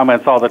 I get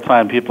comments all the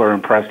time. People are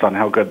impressed on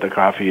how good the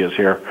coffee is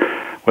here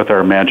with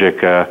our magic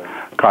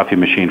coffee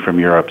machine from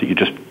Europe that you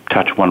just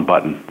touch one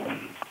button.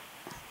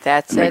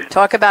 That's it.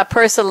 Talk about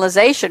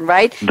personalization,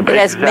 right? It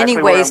has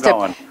many ways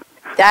to.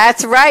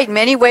 That's right.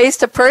 Many ways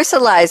to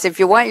personalize. If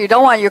you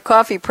don't want your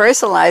coffee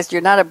personalized,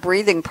 you're not a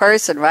breathing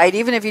person, right?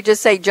 Even if you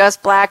just say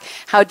just black,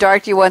 how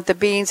dark do you want the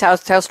beans? How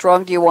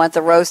strong do you want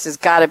the roast? There's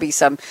got to be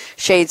some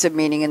shades of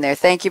meaning in there.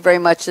 Thank you very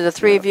much to the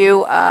three of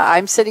you.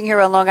 I'm sitting here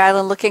on Long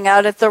Island looking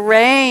out at the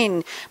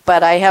rain,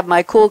 but I have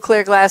my cool,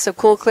 clear glass of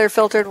cool, clear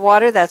filtered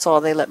water. That's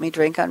all they let me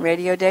drink on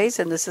radio days,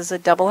 and this is a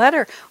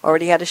doubleheader.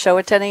 Already had a show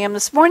at 10 a.m.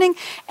 this morning,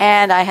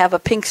 and I have a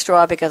pink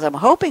straw because I'm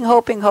hoping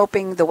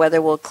the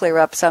weather will clear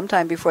up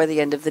sometime before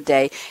the end of the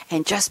day,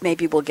 and just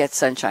maybe we'll get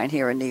sunshine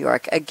here in New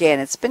York.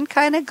 Again, it's been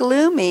kind of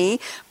gloomy,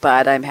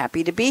 but I'm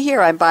happy to be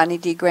here. I'm Bonnie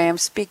D. Graham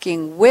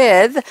speaking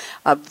with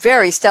a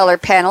very stellar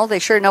panel. They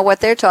sure know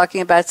what they're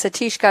talking about.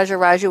 Satish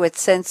Gajaraju at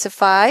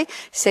Sensify,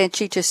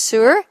 Sanchita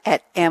Sur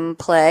at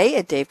M-Play,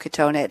 and Dave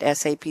Katona at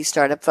SAP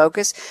Startup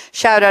Focus.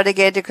 Shout out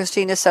again to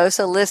Christina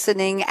Sosa,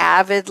 listening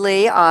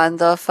avidly on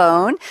the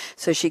phone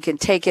so she can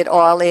take it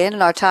all in.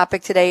 And our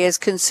topic today is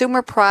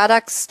consumer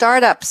product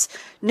startups,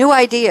 new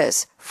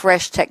ideas,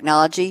 fresh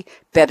technology,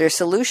 better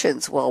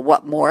solutions. Well,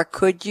 what more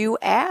could you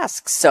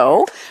ask?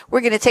 So we're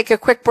going to take a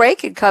quick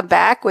break and come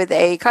back with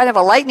a kind of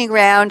a lightning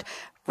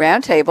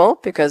roundtable,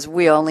 because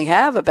we only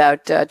have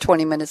about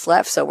 20 minutes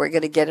left, so we're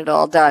going to get it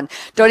all done.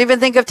 Don't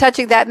even think of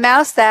touching that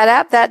mouse, that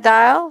app, that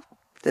dial.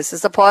 This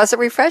is the pause that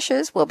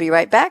refreshes. We'll be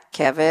right back.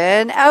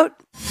 Kevin out.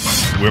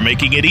 We're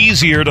making it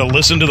easier to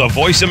listen to the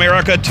Voice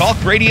America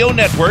Talk Radio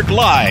Network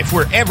live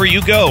wherever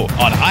you go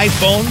on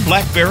iPhone,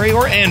 BlackBerry,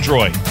 or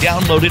Android.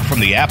 Download it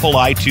from the Apple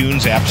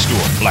iTunes App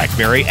Store,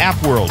 BlackBerry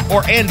App World,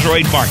 or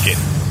Android Market.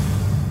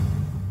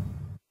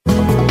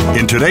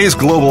 In today's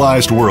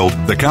globalized world,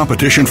 the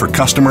competition for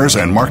customers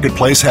and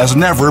marketplace has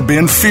never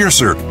been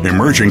fiercer.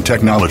 Emerging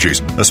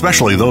technologies,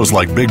 especially those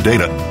like big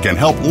data, can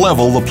help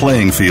level the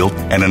playing field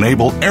and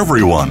enable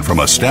everyone from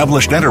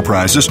established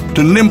enterprises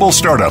to nimble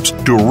startups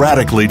to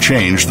radically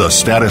change the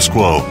status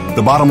quo.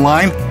 The bottom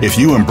line, if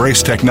you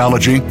embrace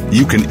technology,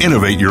 you can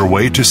innovate your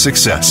way to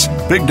success.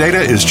 Big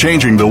data is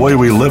changing the way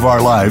we live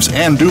our lives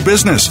and do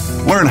business.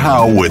 Learn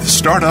how with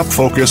Startup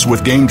Focus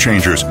with Game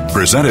Changers,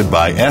 presented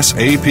by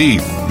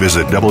SAP.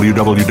 Visit www.sap.com.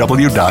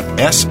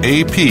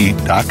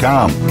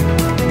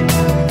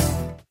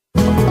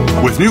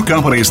 With new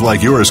companies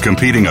like yours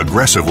competing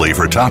aggressively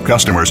for top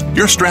customers,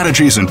 your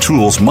strategies and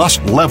tools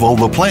must level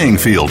the playing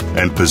field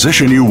and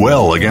position you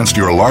well against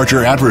your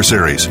larger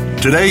adversaries.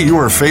 Today, you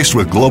are faced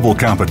with global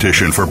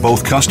competition for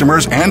both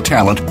customers and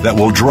talent that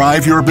will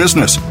drive your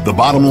business. The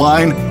bottom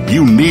line,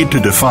 you need to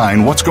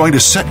define what's going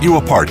to set you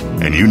apart,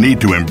 and you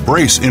need to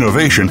embrace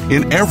innovation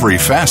in every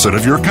facet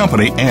of your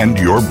company and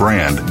your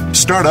brand.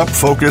 Startup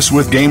Focus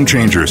with Game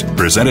Changers,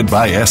 presented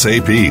by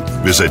SAP.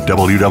 Visit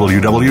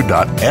www.sap.com.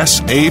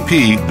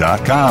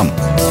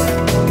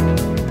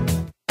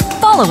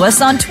 Follow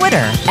us on Twitter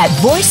at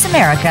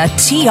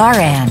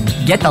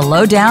VoiceAmericaTRN. Get the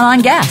lowdown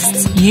on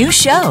guests, new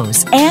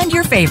shows, and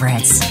your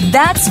favorites.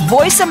 That's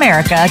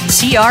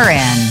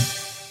VoiceAmericaTRN.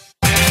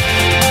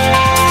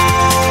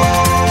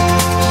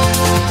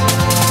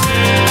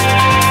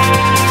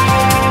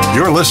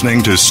 You're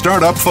listening to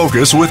Startup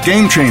Focus with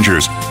Game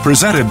Changers,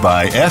 presented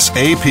by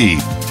SAP.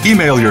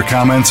 Email your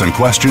comments and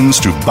questions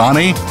to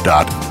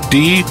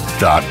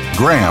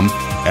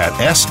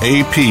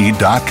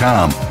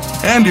bonnie.d.graham@sap.com.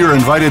 And you're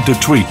invited to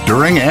tweet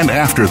during and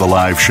after the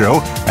live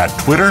show at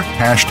Twitter,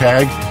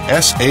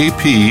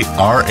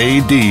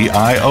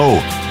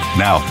 #SAPRADIO.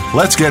 Now,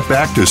 let's get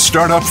back to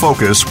Startup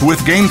Focus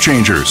with Game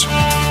Changers.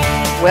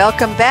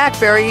 Welcome back.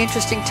 Very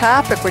interesting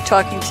topic. We're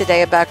talking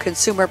today about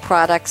consumer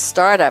product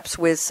startups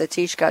with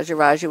Satish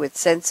Gajaraju at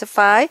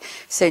Sensify,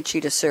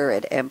 Sanchita Sur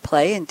at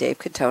M-Play, and Dave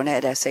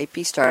Katona at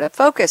SAP Startup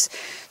Focus.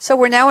 So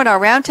we're now in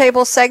our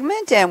roundtable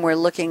segment, and we're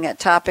looking at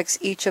topics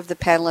each of the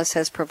panelists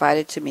has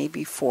provided to me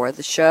before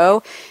the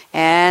show.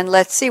 And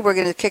let's see, we're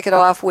going to kick it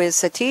off with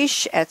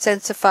Satish at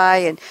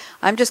Sensify, and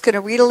I'm just going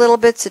to read a little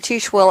bit.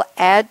 Satish will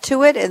add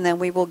to it, and then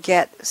we will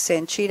get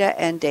Sanchita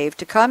and Dave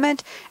to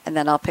comment, and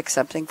then I'll pick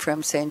something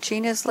from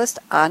Sanchita's list,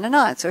 on and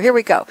on. So here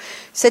we go.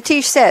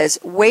 Satish says,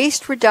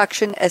 waste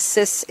reduction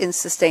assists in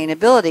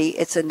sustainability.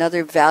 It's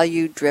another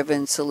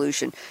value-driven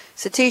solution.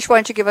 Satish, why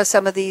don't you give us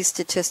some of these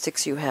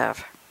statistics you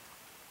have?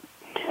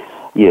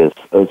 Yes.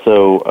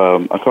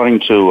 According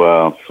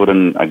to Food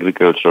and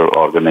Agriculture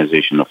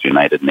Organization of the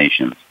United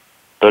Nations,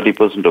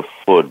 30% of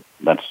food,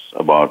 that's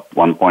about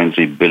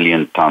 1.3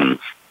 billion tons,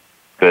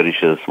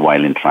 perishes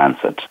while in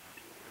transit.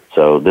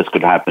 So this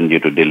could happen due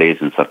to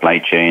delays in supply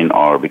chain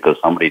or because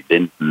somebody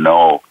didn't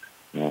know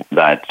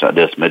that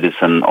there's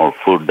medicine or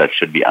food that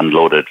should be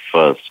unloaded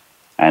first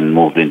and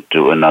moved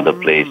into another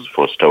place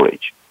for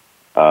storage.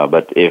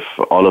 But if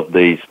all of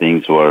these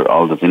things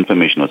all this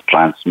information was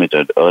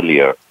transmitted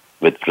earlier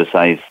with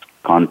precise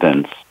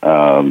contents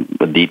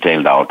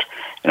detailed out,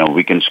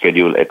 we can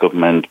schedule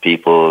equipment,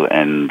 people,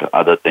 and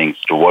other things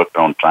to work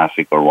around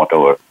traffic or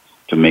whatever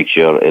to make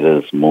sure it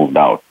is moved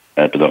out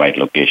to the right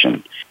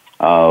location.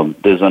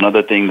 There's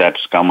another thing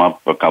that's come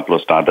up, a couple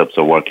of startups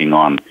are working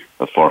on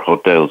for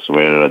hotels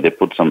where they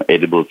put some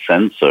edible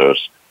sensors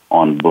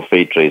on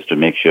buffet trays to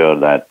make sure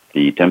that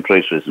the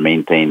temperature is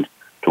maintained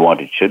to what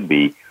it should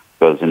be.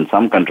 Because in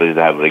some countries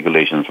they have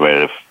regulations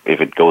where if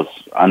it goes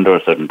under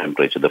a certain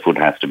temperature, the food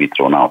has to be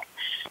thrown out.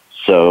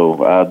 So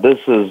this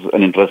is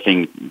an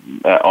interesting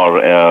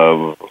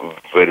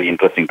very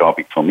interesting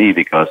topic for me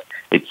because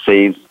it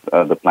saves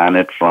the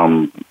planet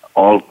from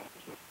all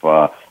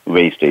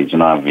wastage.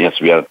 Yes,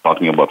 we are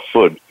talking about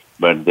food,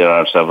 but there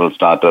are several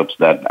startups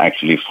that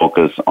actually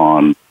focus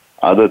on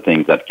other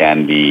things that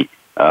can be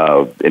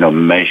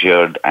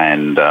measured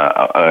and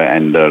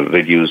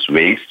reduce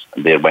waste,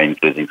 thereby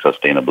increasing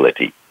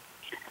sustainability.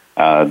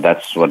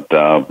 That's what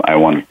I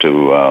wanted to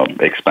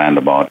expand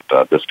about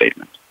this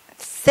statement.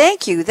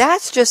 Thank you.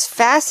 That's just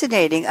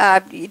fascinating.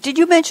 Did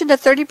you mention that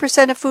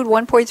 30% of food,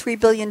 1.3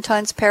 billion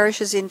tons,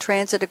 perishes in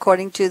transit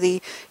according to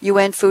the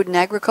UN Food and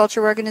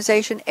Agriculture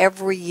Organization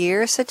every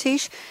year,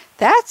 Satish?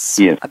 That's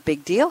a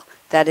big deal.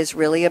 That is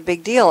really a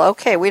big deal.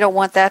 Okay, we don't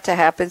want that to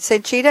happen.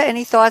 Sanchita,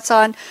 any thoughts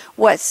on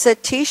what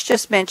Satish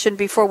just mentioned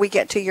before we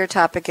get to your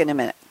topic in a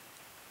minute?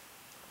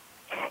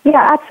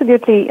 Yeah,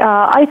 absolutely.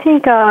 I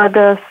think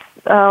the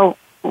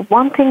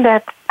one thing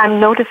that I'm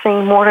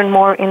noticing more and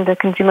more in the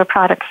consumer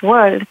products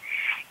world,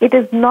 it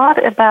is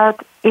not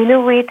about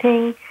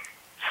innovating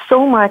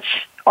so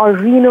much or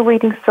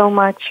re-innovating so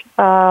much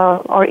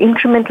or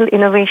incremental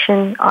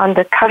innovation on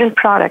the current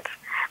products,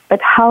 but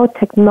how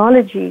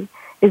technology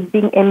is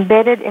being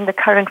embedded in the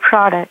current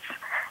products,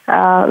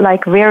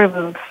 like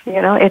wearables.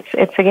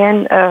 It's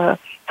again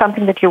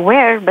something that you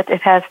wear, but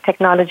it has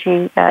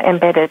technology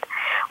embedded,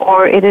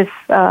 or it is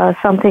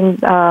something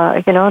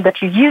that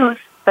you use,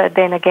 but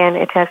then again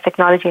it has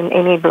technology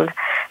enabled.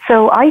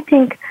 So I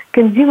think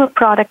consumer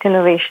product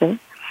innovation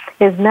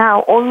is now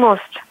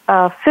almost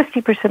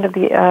 50% of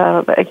the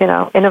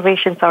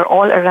innovations are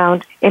all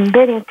around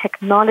embedding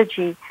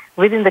technology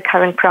within the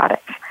current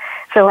products.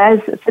 So as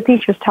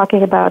Satish was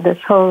talking about this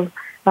whole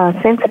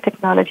sensor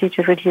technology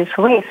to reduce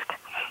waste,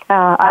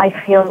 I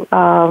feel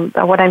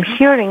what I'm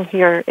hearing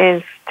here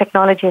is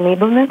technology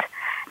enablement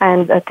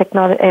and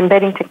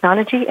embedding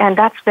technology, and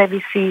that's where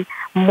we see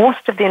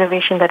most of the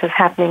innovation that is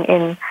happening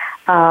in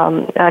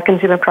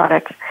consumer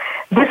products.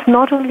 This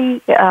not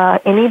only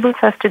enables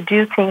us to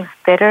do things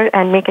better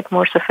and make it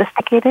more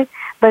sophisticated,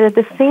 but at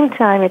the same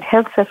time it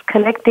helps us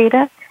collect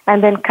data,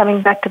 and then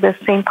coming back to the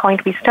same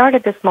point we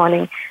started this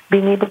morning,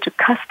 being able to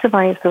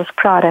customize those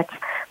products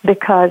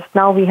because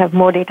now we have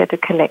more data to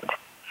collect.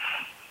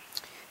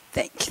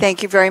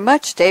 Thank you very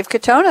much. Dave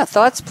Katona,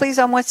 thoughts please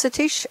on what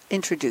Satish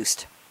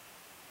introduced?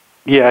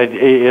 Yeah,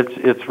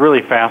 it's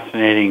really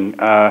fascinating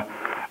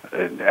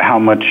how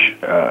much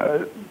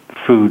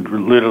food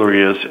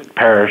literally is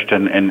perished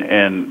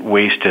and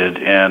wasted,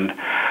 and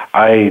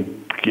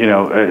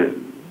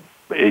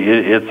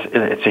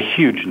it's a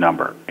huge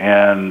number,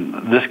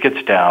 and this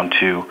gets down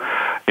to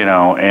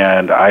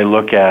and I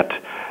look at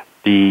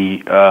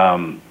the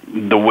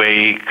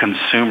way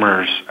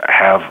consumers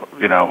have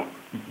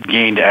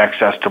gained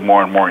access to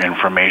more and more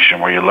information,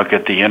 where you look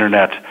at the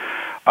internet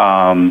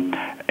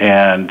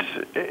and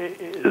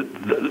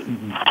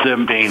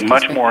them being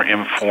much more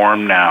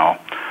informed now.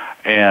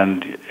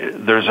 And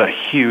there's a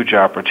huge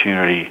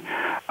opportunity,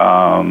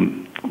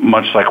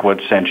 much like what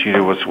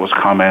Sanchita was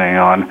commenting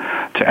on,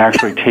 to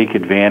actually take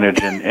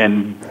advantage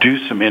and do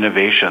some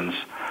innovations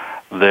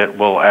that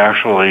will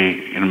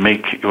actually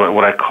make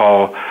what I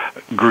call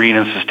green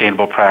and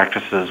sustainable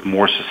practices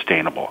more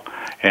sustainable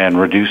and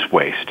reduce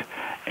waste.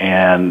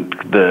 And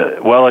the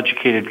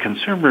well-educated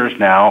consumers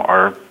now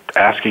are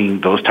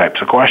asking those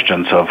types of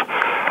questions of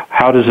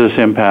how does this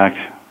impact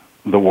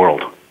the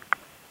world?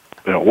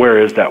 Where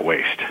is that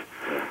waste?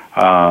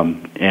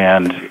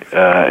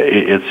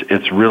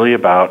 It's really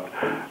about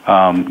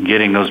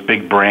getting those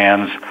big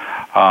brands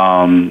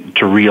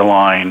to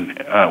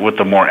realign with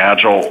the more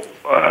agile,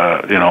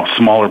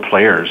 smaller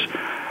players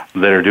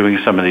that are doing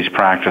some of these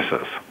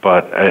practices.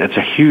 But it's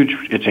a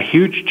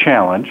huge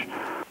challenge.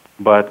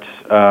 But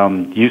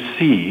you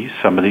see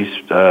some of these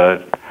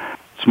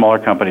smaller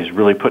companies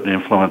really put an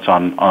influence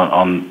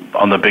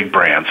on the big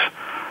brands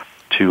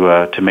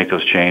to make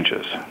those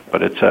changes.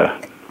 But it's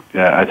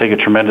I think a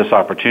tremendous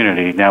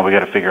opportunity. Now we got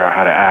to figure out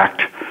how to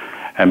act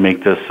and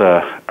make this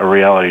a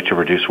reality to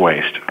reduce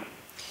waste.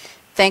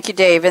 Thank you,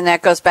 Dave. And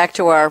that goes back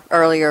to our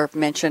earlier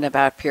mention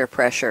about peer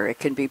pressure.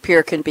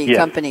 Peer can be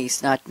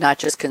companies, not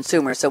just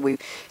consumers. So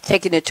we've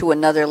taken it to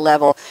another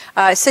level.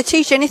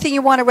 Satish, anything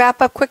you want to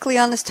wrap up quickly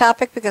on this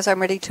topic? Because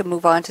I'm ready to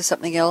move on to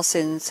something else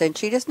in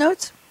Sanchita's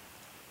notes.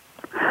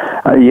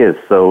 Yes.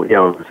 So,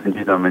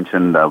 Sanchita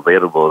mentioned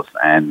wearables,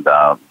 and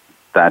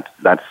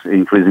that's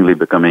increasingly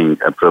becoming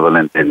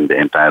prevalent in the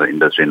entire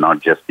industry, not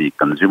just the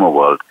consumer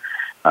world,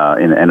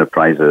 in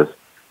enterprises,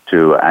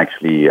 to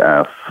actually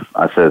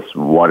assess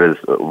what is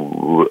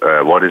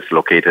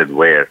located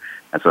where,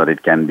 and so that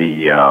it can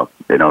be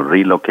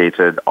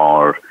relocated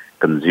or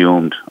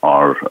consumed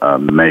or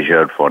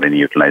measured for any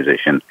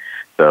utilization.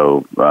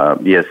 So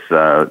yes,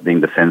 I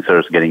think the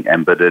sensors getting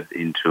embedded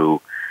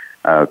into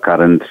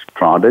current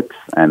products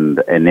and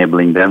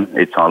enabling them.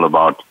 It's all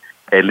about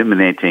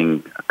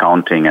eliminating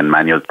accounting and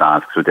manual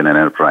tasks within an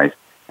enterprise,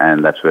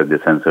 and that's where the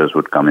sensors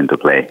would come into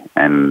play.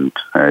 And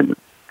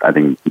I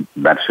think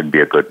that should be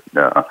a good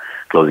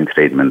closing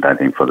statement, I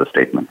think, for the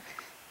statement.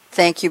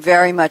 Thank you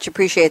very much.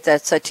 Appreciate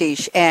that,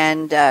 Satish.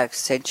 And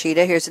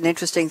Sanchita, here's an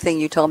interesting thing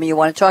you told me you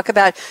want to talk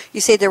about.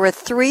 You say there were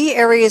 3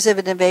 areas of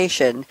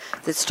innovation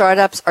that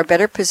startups are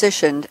better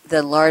positioned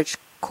than large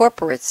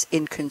corporates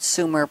in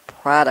consumer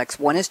products.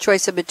 One is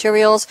choice of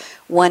materials,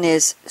 one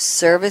is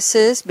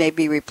services, may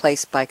be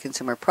replaced by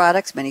consumer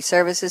products, many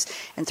services,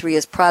 and 3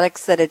 is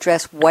products that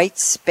address white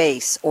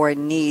space or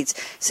needs.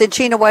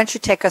 Sanchita, why don't you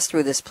take us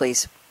through this,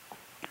 please?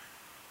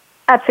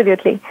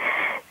 Absolutely.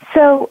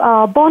 So,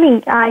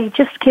 Bonnie, I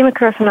just came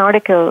across an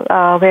article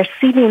where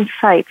CV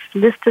Insights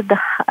listed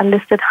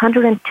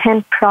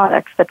 110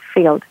 products that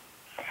failed,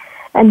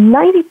 and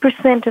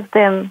 90% of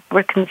them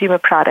were consumer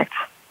products.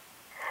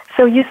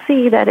 So you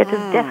see that it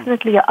is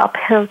definitely an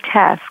uphill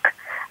task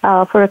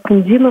for a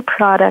consumer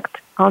product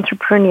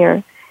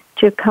entrepreneur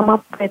to come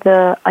up with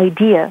an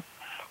idea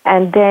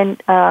and then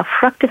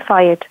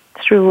fructify it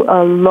through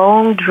a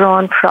long,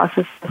 drawn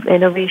process of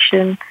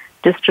innovation,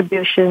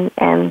 distribution,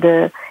 and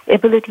the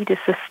ability to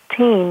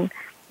sustain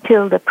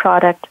till the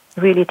product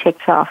really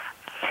takes off.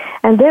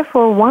 And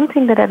therefore, one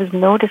thing that I was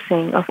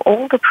noticing of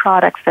all the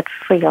products that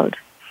failed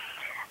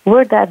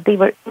were that they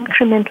were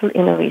incremental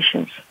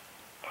innovations.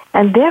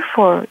 And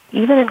therefore,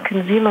 even in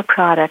consumer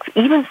products,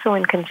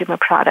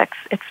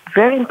 it's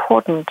very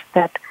important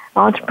that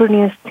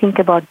entrepreneurs think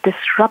about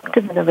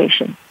disruptive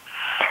innovation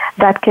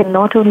that can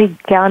not only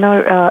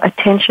garner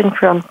attention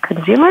from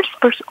consumers,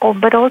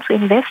 but also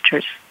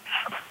investors.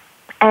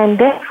 And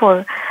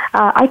therefore,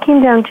 I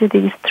came down to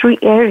these 3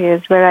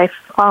 areas where I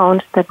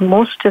found that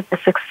most of the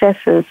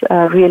successes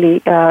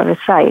really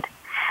reside.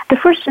 The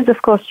first is,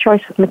 of course,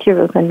 choice of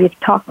materials, and we've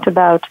talked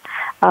about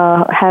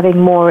having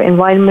more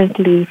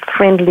environmentally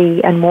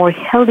friendly and more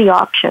healthy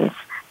options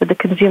that the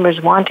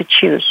consumers want to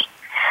choose.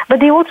 But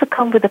they also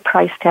come with a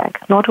price tag,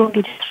 not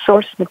only to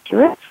source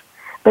materials,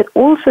 but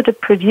also to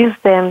produce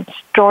them,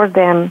 store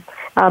them,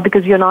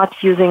 because you're not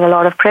using a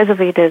lot of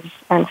preservatives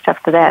and stuff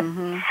like that.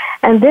 Mm-hmm.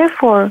 And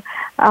therefore,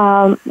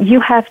 you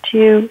have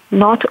to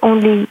not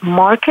only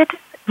market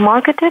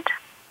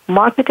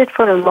it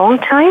for a long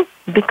time,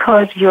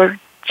 because you're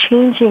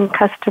changing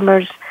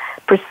customers'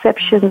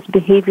 perceptions,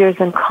 behaviors,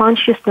 and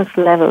consciousness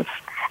levels.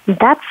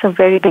 That's a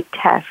very big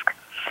task.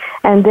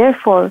 And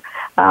therefore,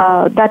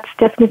 that's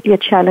definitely a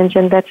challenge,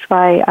 and that's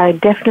why I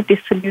definitely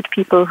salute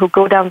people who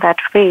go down that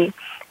way,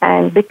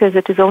 and because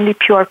it is only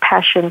pure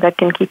passion that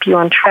can keep you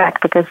on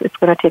track, because it's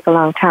going to take a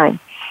long time.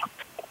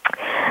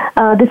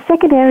 The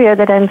second area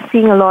that I'm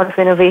seeing a lot of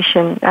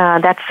innovation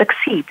that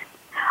succeed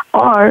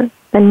are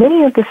that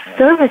many of the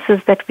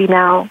services that we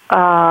now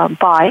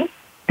buy,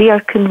 they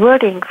are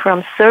converting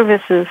from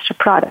services to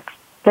products.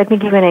 Let me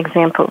give an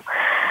example.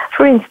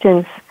 For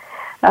instance,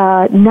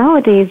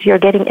 nowadays you're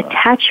getting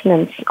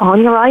attachments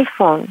on your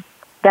iPhone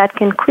that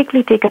can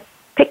quickly take a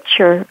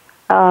picture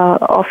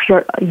of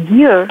your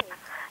ear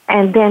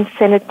and then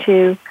send it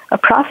to a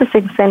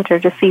processing center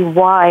to see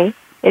why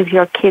is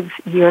your kid's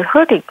ear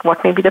hurting,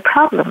 what may be the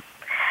problem.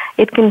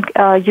 It can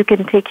you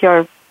can take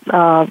your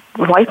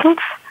vitals,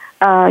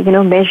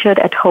 measured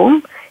at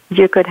home.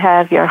 You could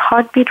have your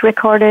heartbeat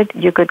recorded,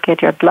 you could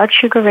get your blood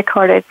sugar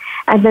recorded,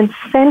 and then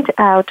sent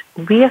out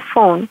via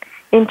phone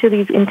into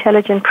these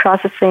intelligent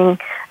processing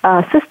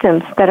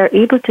systems that are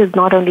able to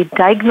not only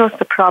diagnose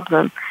the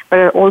problem, but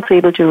are also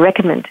able to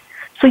recommend.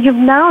 So you've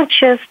now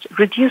just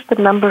reduced the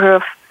number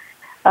of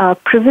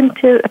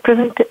preventive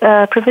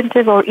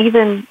or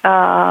even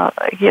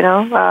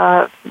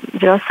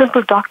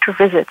simple doctor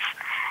visits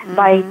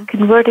by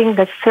converting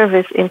the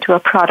service into a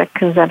product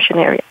consumption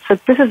area. So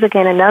this is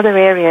again another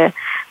area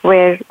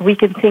where we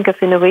can think of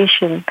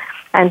innovation,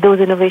 and those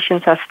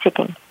innovations are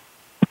sticking.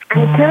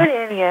 And the third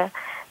area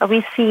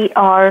we see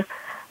are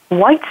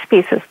white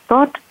spaces,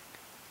 not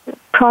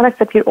products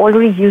that we're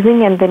already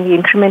using and then we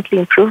incrementally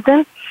improve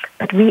them,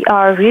 but we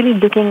are really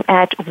looking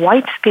at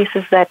white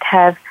spaces that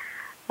have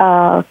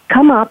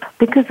come up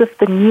because of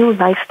the new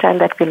lifestyle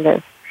that we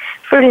live.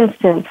 For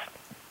instance,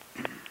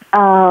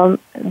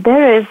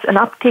 there is an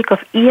uptake of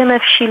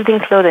EMF shielding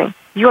clothing.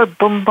 You are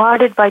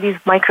bombarded by these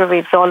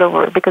microwaves all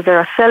over because there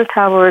are cell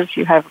towers,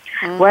 you have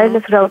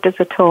wireless routers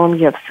at home,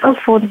 you have cell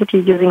phones that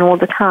you're using all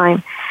the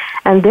time.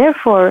 And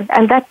therefore,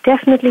 and that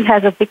definitely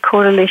has a big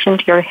correlation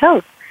to your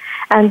health.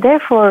 And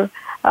therefore,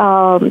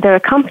 there are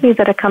companies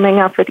that are coming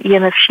up with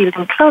EMF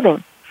shielding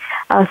clothing.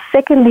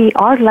 Secondly,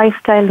 our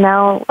lifestyle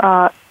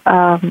now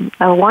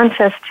wants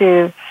us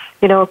to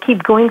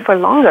keep going for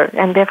longer,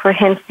 and therefore,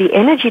 hence, the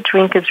energy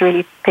drink is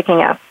really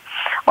picking up.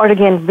 Or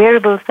again,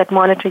 wearables that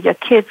monitor your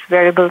kids,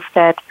 wearables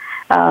that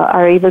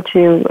are able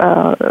to,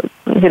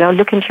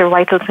 look into your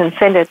vitals and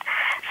send it.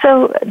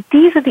 So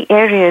these are the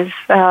areas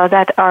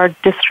that are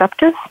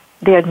disruptive.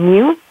 They are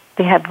new.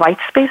 They have white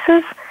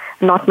spaces.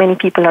 Not many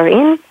people are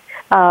in.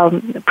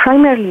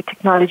 Primarily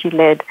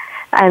technology-led,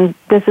 and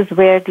this is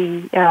where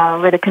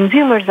the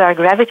consumers are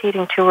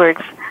gravitating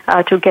towards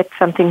to get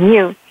something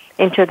new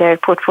into their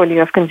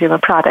portfolio of consumer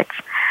products.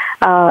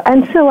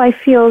 And so I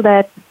feel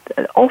that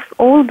of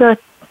all the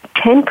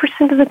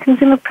 10% of the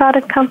consumer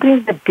product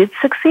companies that did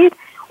succeed,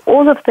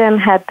 all of them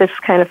had this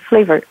kind of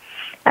flavor.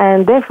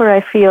 And therefore,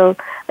 I feel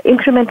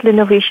incremental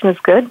innovation is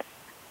good,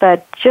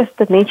 but just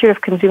the nature of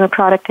consumer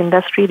product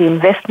industry, the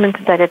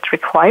investment that it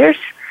requires,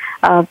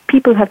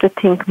 people have to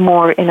think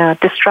more in a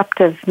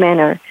disruptive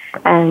manner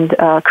and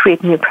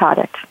create new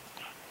products.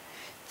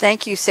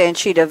 Thank you,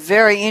 Sanchita.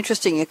 Very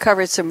interesting. You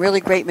covered some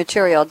really great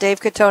material. Dave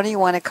Katona, you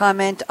want to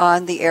comment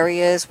on the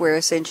areas where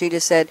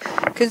Sanchita said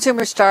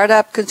consumer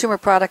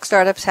product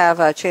startups have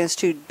a chance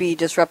to be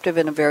disruptive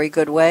in a very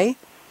good way?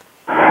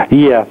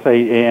 Yes,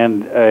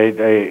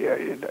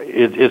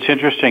 it's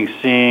interesting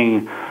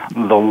seeing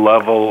the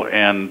level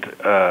and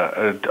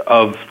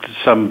of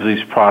some of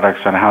these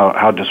products and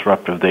how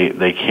disruptive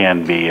they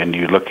can be. And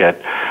you look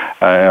at,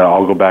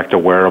 I'll go back to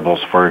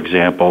wearables, for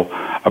example,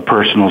 a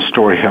personal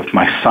story of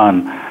my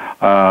son,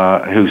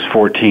 who's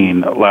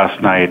 14, last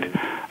night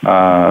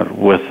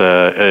with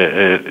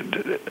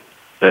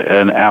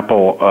an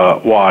Apple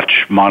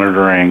Watch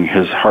monitoring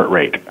his heart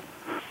rate,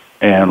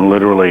 and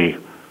literally.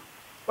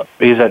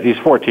 He's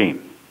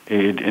 14,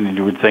 and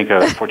you would think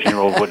a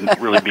 14-year-old wouldn't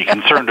really be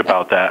concerned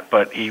about that,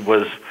 but he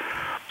was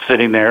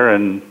sitting there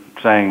and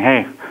saying,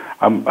 "Hey,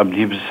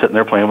 he was sitting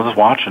there playing with his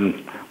watch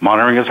and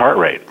monitoring his heart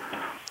rate,"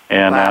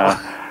 and wow.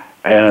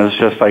 And it was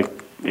just like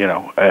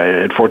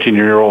at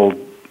 14-year-old,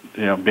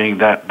 being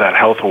that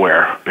health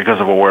aware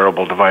because of a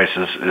wearable device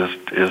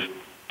is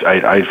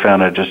I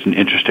found it just an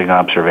interesting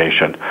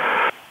observation.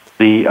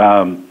 The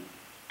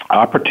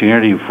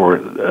opportunity for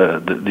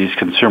these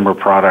consumer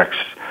products.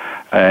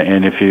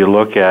 And if you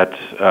look at,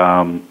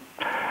 what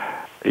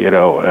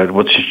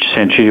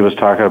Sanchita was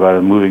talking about,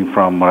 and moving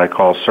from what I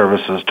call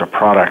services to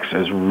products,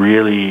 is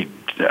really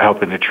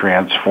helping to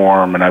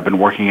transform. And I've been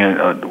working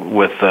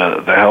with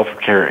the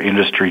healthcare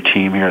industry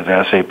team here at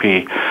the SAP.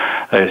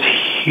 That is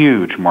a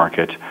huge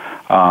market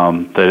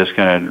that is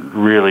going to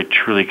really,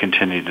 truly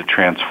continue to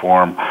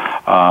transform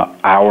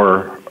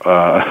our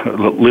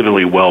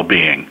literally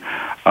well-being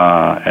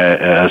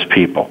as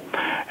people.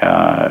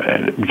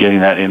 Getting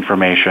that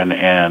information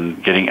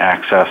and getting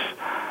access,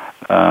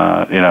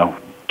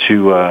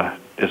 to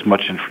as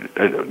much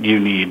you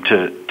need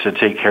to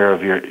take care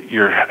of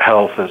your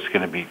health is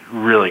going to be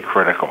really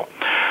critical.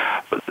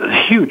 A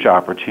huge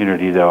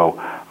opportunity, though,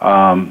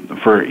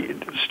 for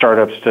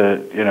startups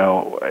to,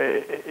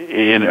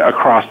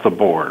 across the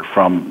board,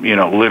 from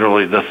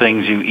literally the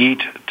things you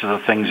eat to the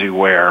things you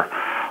wear,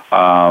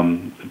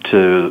 to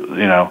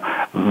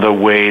the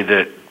way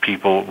that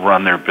people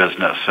run their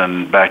business.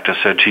 And back to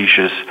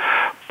Satish's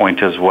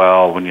point as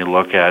well, when you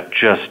look at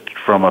just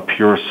from a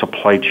pure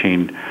supply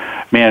chain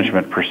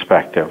management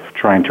perspective,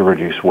 trying to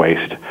reduce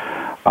waste,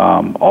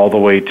 all the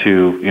way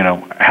to,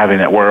 having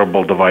that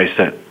wearable device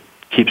that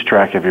keeps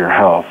track of your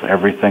health,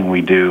 everything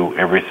we do,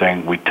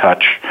 everything we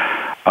touch,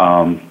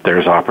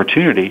 there's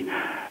opportunity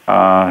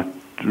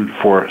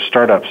for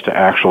startups to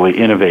actually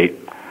innovate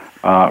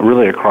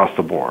really across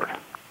the board.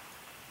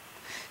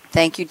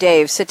 Thank you,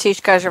 Dave.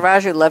 Satish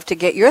Kajaraju, love to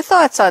get your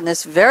thoughts on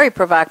this very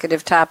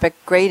provocative topic.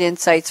 Great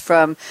insights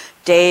from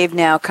Dave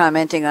now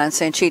commenting on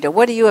Sanchita.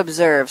 What do you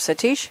observe,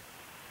 Satish?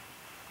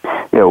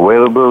 Yeah,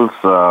 wearables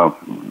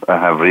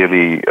have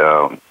really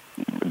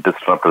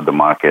disrupted the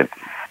market.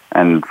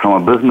 And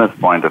from a business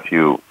point of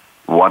view,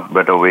 what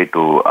better way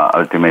to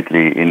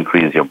ultimately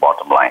increase your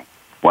bottom line?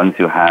 Once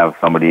you have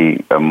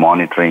somebody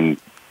monitoring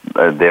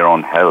their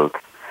own health,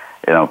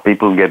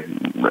 people get,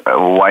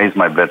 why is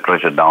my blood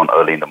pressure down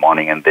early in the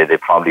morning? And they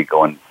probably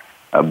go and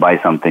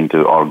buy something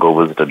or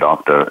go visit a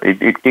doctor.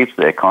 It keeps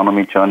the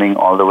economy churning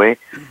all the way,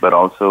 but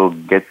also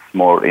gets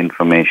more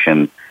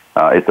information.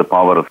 It's the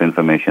power of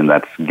information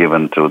that's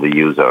given to the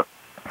user.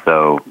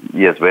 So,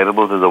 yes,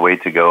 wearables is the way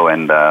to go,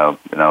 and,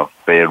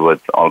 paired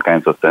with all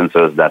kinds of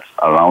sensors that's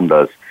around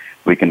us,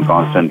 we can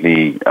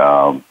constantly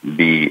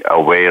be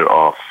aware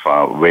of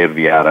where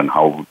we are and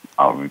how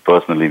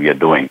personally we are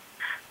doing.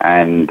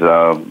 And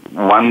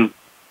one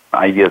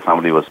idea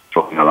somebody was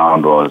throwing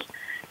around was,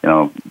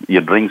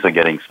 your drinks are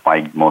getting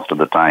spiked most of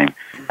the time,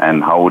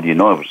 and how would you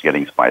know if it's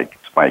getting spiked?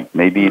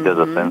 Maybe there's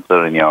a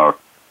sensor in your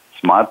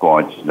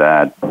smartwatch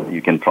that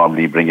you can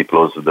probably bring it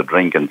close to the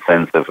drink and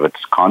sense if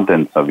its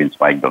contents have been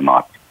spiked or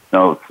not.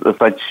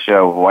 Such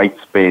white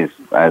space,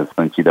 as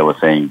Sanchita was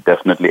saying,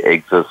 definitely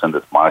exists in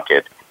this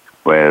market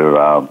where,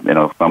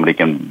 somebody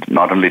can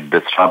not only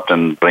disrupt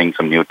and bring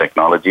some new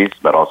technologies,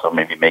 but also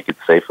maybe make it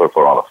safer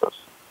for all of us.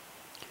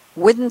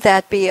 Wouldn't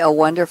that be a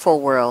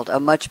wonderful world, a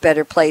much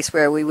better place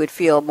where we would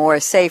feel more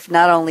safe?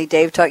 Not only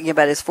Dave talking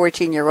about his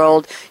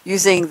 14-year-old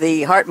using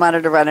the heart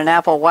monitor on an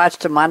Apple Watch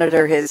to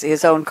monitor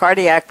his own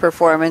cardiac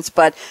performance,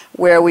 but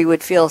where we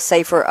would feel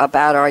safer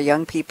about our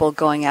young people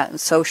going out and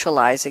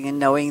socializing and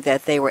knowing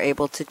that they were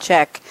able to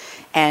check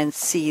and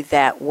see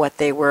that what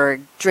they were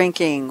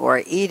drinking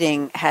or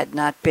eating had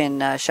not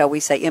been, shall we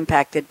say,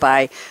 impacted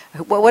by,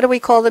 what do we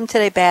call them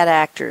today? Bad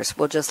actors.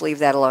 We'll just leave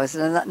that alone. It's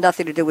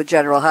nothing to do with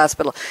General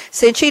Hospital.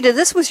 Sanchita,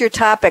 this was your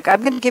topic. I'm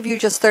going to give you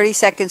just 30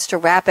 seconds to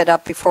wrap it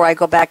up before I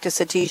go back to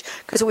Satish,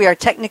 because we are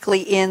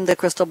technically in the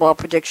crystal ball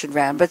prediction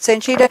round. But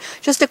Sanchita,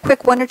 just a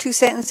quick 1 or 2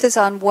 sentences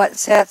on what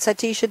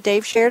Satish and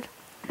Dave shared.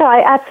 No,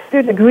 I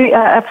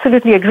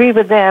absolutely agree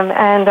with them.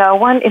 And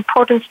one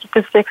important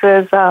statistic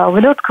is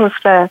Vinod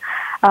Khosla,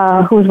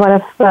 who's one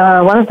of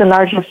the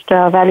largest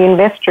value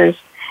investors.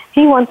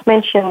 He once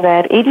mentioned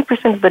that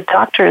 80% of the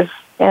doctors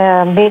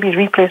may be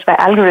replaced by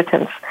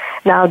algorithms.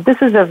 Now,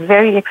 this is a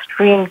very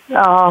extreme,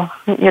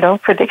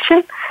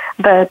 prediction,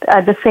 but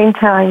at the same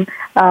time,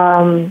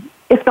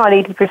 if not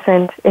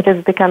 80%, it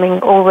is becoming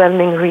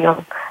overwhelming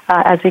real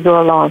as we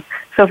go along.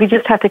 So we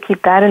just have to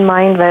keep that in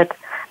mind that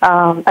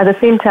at the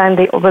same time,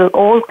 they will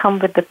all come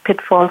with the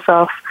pitfalls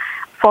of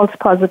false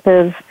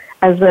positives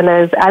as well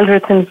as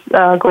algorithms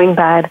going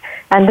bad.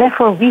 And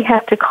therefore, we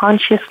have to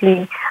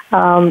consciously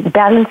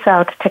balance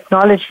out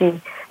technology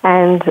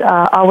and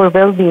our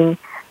well-being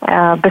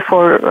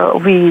before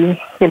we,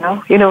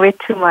 innovate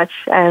too much.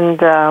 And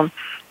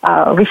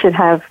we should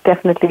have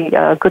definitely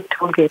good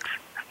tool gates.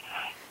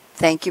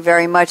 Thank you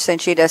very much,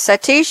 Sanchita.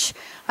 Satish,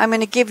 I'm going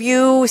to give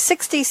you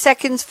 60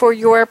 seconds for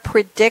your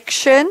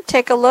prediction.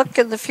 Take a look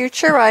in the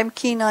future. I'm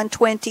keen on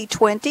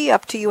 2020.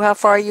 Up to you how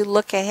far you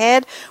look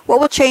ahead. What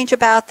will change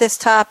about this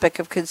topic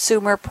of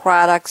consumer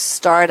products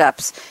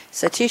startups?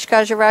 Satish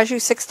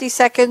Kajiraju, 60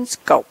 seconds.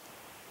 Go.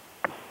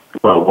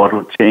 Well, what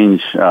will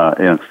change in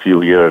a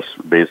few years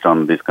based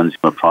on these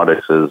consumer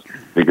products is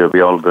because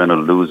we're all going to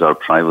lose our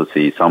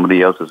privacy.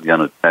 Somebody else is going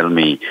to tell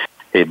me,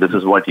 hey, this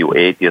is what you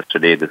ate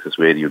yesterday, this is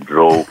where you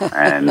drove,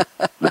 and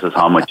this is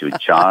how much you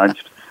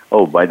charged.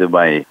 Oh, by the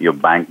way, your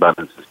bank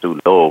balance is too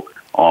low,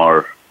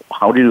 or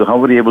how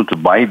were you able to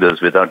buy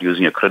this without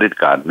using a credit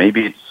card?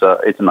 Maybe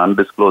it's an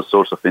undisclosed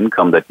source of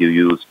income that you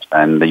used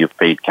and you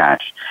paid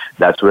cash.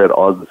 That's where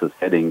all this is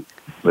heading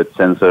with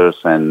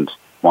sensors and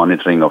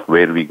monitoring of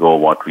where we go,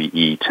 what we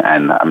eat,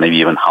 and maybe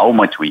even how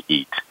much we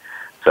eat.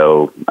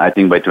 So I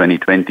think by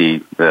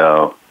 2020,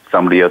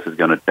 somebody else is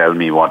going to tell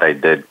me what I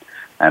did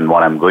and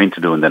what I'm going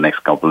to do in the next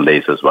couple of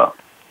days as well.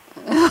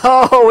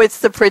 Oh, it's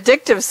the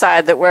predictive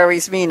side that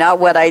worries me, not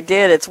what I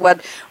did. It's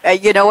what,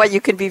 you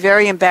can be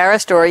very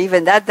embarrassed, or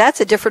even that's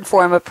a different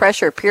form of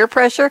pressure, peer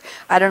pressure.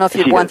 I don't know if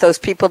you'd want those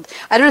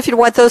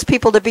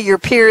people to be your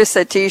peers,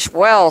 Satish.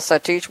 Well,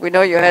 Satish, we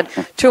know you had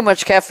too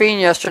much caffeine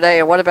yesterday,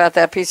 and what about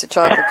that piece of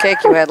chocolate cake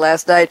you had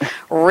last night?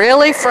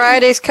 Really?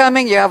 Friday's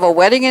coming? You have a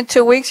wedding in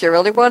 2 weeks? You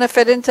really want to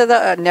fit into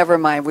the... never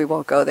mind, we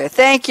won't go there.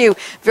 Thank you.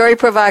 Very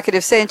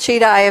provocative.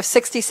 Sanchita, I have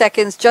 60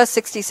 seconds, just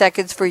 60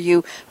 seconds for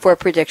you for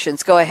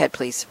predictions. Go ahead,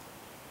 please.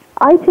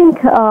 I think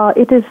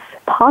it is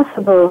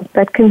possible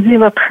that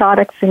consumer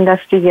products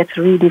industry gets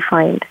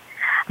redefined,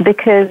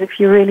 because if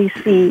you really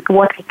see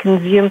what we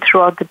consume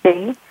throughout the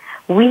day,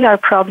 we are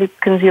probably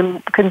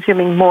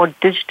consuming more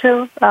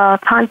digital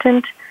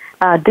content,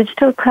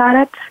 digital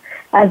products,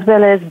 as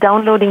well as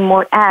downloading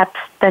more apps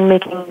than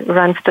making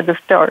runs to the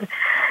store.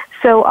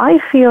 So I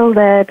feel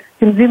that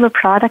consumer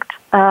product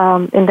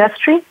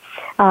industry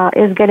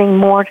is getting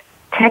more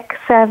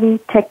tech-savvy,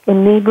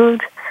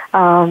 tech-enabled.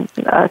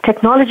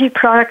 Technology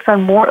products are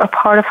more a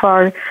part of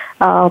our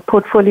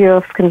portfolio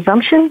of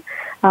consumption.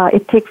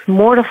 It takes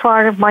more of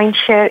our mind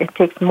share. It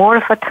takes more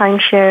of our time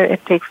share.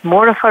 It takes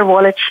more of our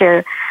wallet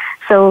share.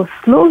 So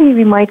slowly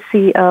we might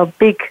see a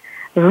big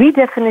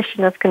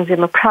redefinition of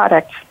consumer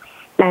products.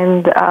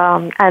 And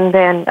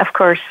then, of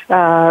course,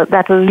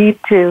 that will lead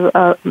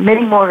to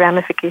many more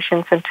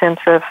ramifications in terms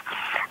of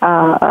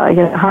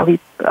how we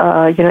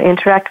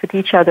interact with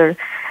each other.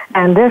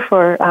 And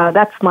therefore,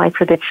 that's my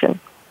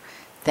prediction.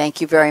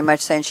 Thank you very much,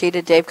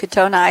 Sanchita. Dave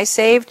Katona, I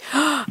saved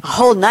a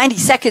whole 90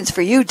 seconds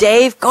for you,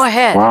 Dave. Go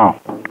ahead. Wow.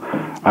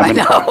 I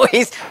know.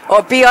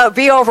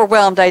 Be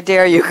overwhelmed, I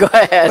dare you. Go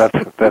ahead.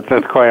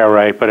 That's quite all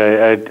right. But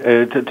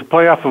to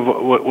play off of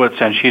what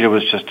Sanchita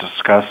was just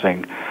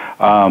discussing,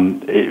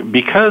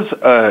 because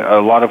a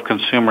lot of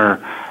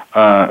consumer,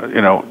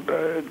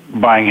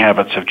 buying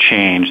habits have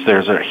changed,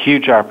 there's a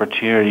huge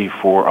opportunity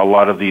for a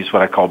lot of these,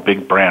 what I call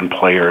big brand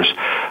players,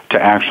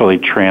 to actually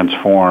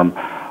transform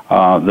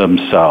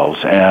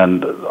themselves.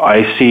 And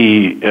I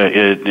see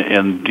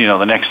in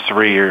the next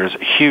 3 years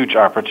a huge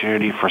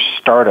opportunity for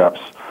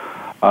startups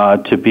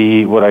to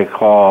be what I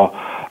call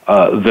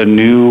the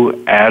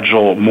new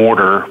agile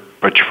mortar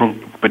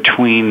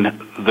between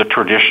the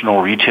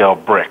traditional retail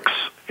bricks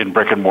in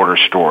brick and mortar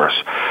stores.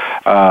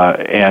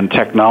 And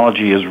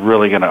technology is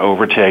really going to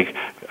overtake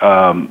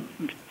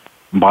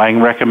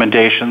buying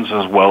recommendations,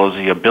 as well as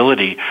the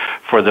ability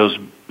for those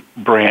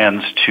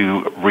brands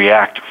to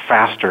react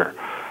faster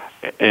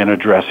in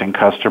addressing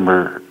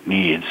customer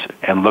needs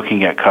and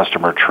looking at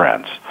customer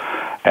trends.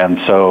 And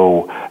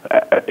so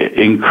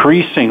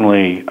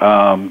increasingly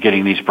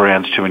getting these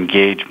brands to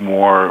engage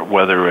more,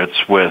 whether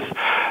it's with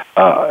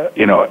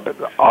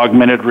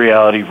augmented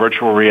reality,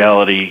 virtual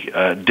reality,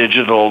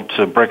 digital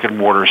to brick and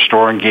mortar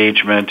store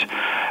engagement,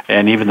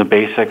 and even the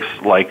basics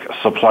like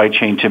supply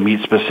chain to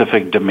meet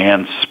specific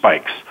demand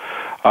spikes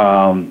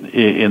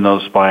in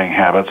those buying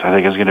habits, I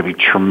think is going to be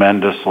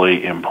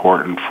tremendously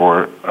important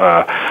for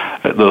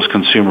those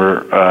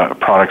consumer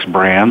products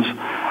brands.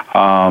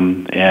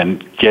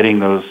 And getting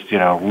those,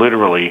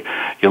 literally,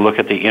 you look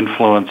at the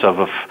influence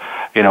of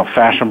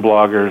fashion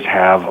bloggers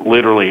have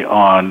literally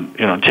on,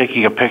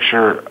 taking a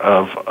picture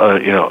of,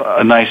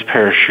 a nice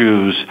pair of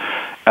shoes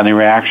and the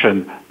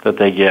reaction that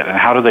they get, and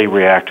how do they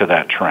react to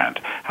that trend?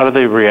 How do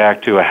they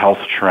react to a health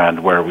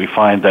trend where we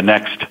find the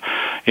next,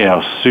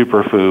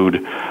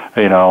 superfood,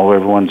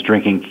 everyone's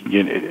drinking,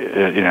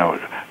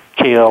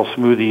 kale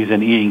smoothies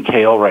and eating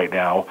kale right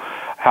now.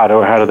 How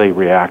do they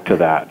react to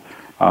that?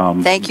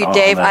 Thank you,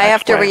 Dave. I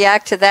have to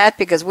react to that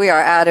because we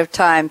are out of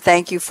time.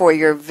 Thank you for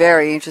your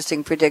very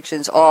interesting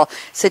predictions. All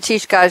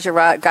Satish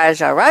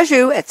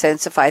Gajaraju at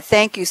Sensify,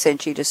 thank you.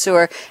 Sanchita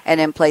Sur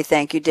and InPlay,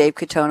 thank you. Dave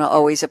Katona,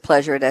 always a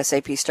pleasure at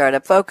SAP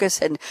Startup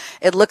Focus. And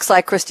it looks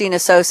like Christina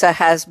Sosa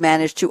has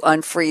managed to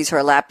unfreeze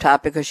her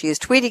laptop because she is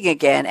tweeting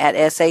again at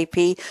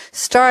SAP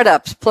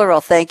Startups, plural.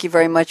 Thank you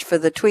very much for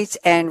the tweets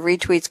and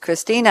retweets,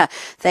 Christina.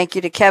 Thank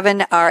you to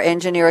Kevin, our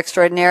engineer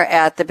extraordinaire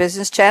at the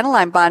Business Channel.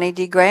 I'm Bonnie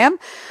D. Graham.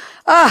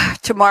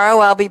 Tomorrow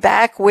I'll be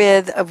back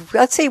with,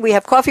 we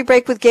have Coffee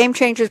Break with Game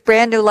Changers,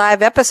 brand new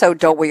live episode,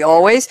 don't we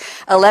always?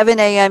 11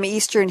 a.m.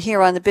 Eastern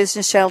here on the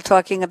Business Channel,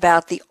 talking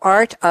about the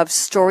art of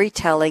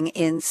storytelling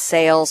in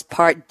sales,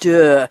 part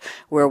 2.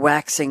 We're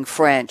waxing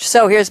French.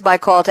 So here's my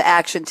call to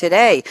action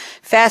today.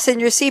 Fasten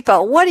your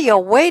seatbelt. What are you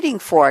waiting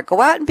for?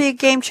 Go out and be a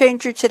game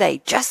changer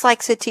today, just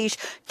like Satish,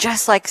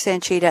 just like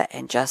Sanchita,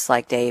 and just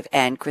like Dave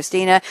and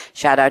Christina.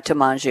 Shout out to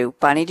Manju.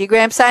 Bonnie D.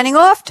 Graham signing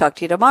off. Talk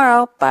to you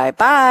tomorrow.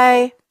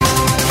 Bye-bye.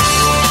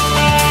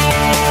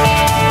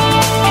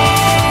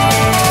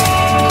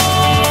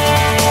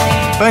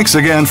 Thanks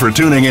again for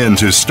tuning in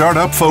to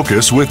Startup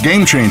Focus with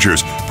Game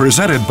Changers,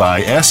 presented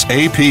by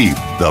SAP.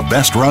 The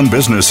best-run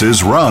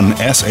businesses run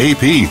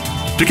SAP.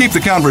 To keep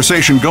the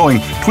conversation going,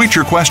 tweet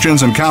your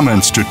questions and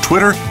comments to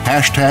Twitter,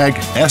 #SAPRADIO.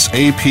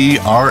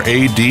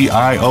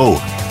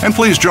 And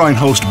please join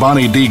host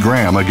Bonnie D.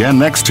 Graham again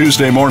next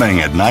Tuesday morning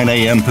at 9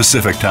 a.m.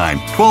 Pacific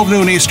Time, 12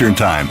 noon Eastern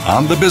Time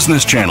on the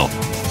Business Channel.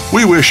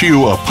 We wish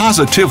you a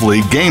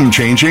positively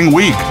game-changing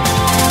week.